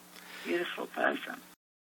 Beautiful person.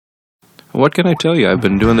 What can I tell you? I've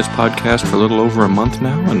been doing this podcast for a little over a month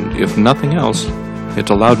now, and if nothing else, it's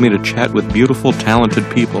allowed me to chat with beautiful, talented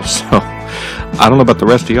people. So, I don't know about the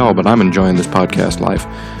rest of y'all, but I'm enjoying this podcast life.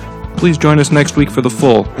 Please join us next week for the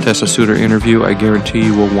full Tessa Souter interview. I guarantee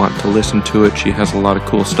you will want to listen to it. She has a lot of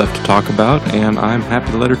cool stuff to talk about, and I'm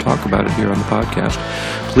happy to let her talk about it here on the podcast.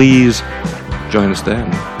 Please join us then.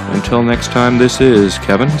 Until next time, this is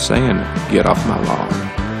Kevin saying, get off my lawn.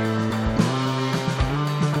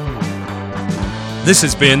 This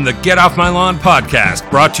has been the Get Off My Lawn podcast,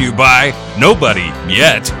 brought to you by Nobody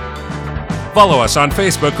Yet. Follow us on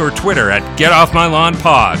Facebook or Twitter at Get Off My Lawn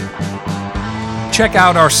Pod. Check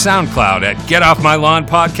out our SoundCloud at Get Off My Lawn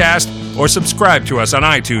Podcast, or subscribe to us on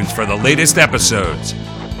iTunes for the latest episodes.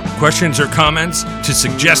 Questions or comments, to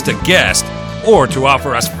suggest a guest, or to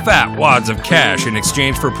offer us fat wads of cash in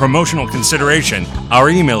exchange for promotional consideration,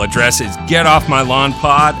 our email address is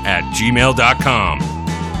getoffmylawnpod@gmail.com.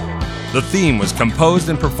 The theme was composed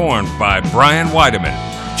and performed by Brian Weideman.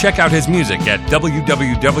 Check out his music at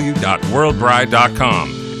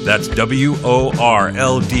www.worldbri.com. That's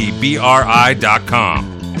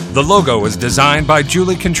WORLDBRI.com. The logo was designed by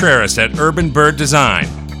Julie Contreras at Urban Bird Design.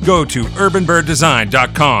 Go to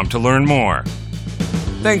urbanbirddesign.com to learn more.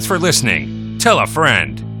 Thanks for listening. Tell a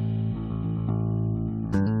friend.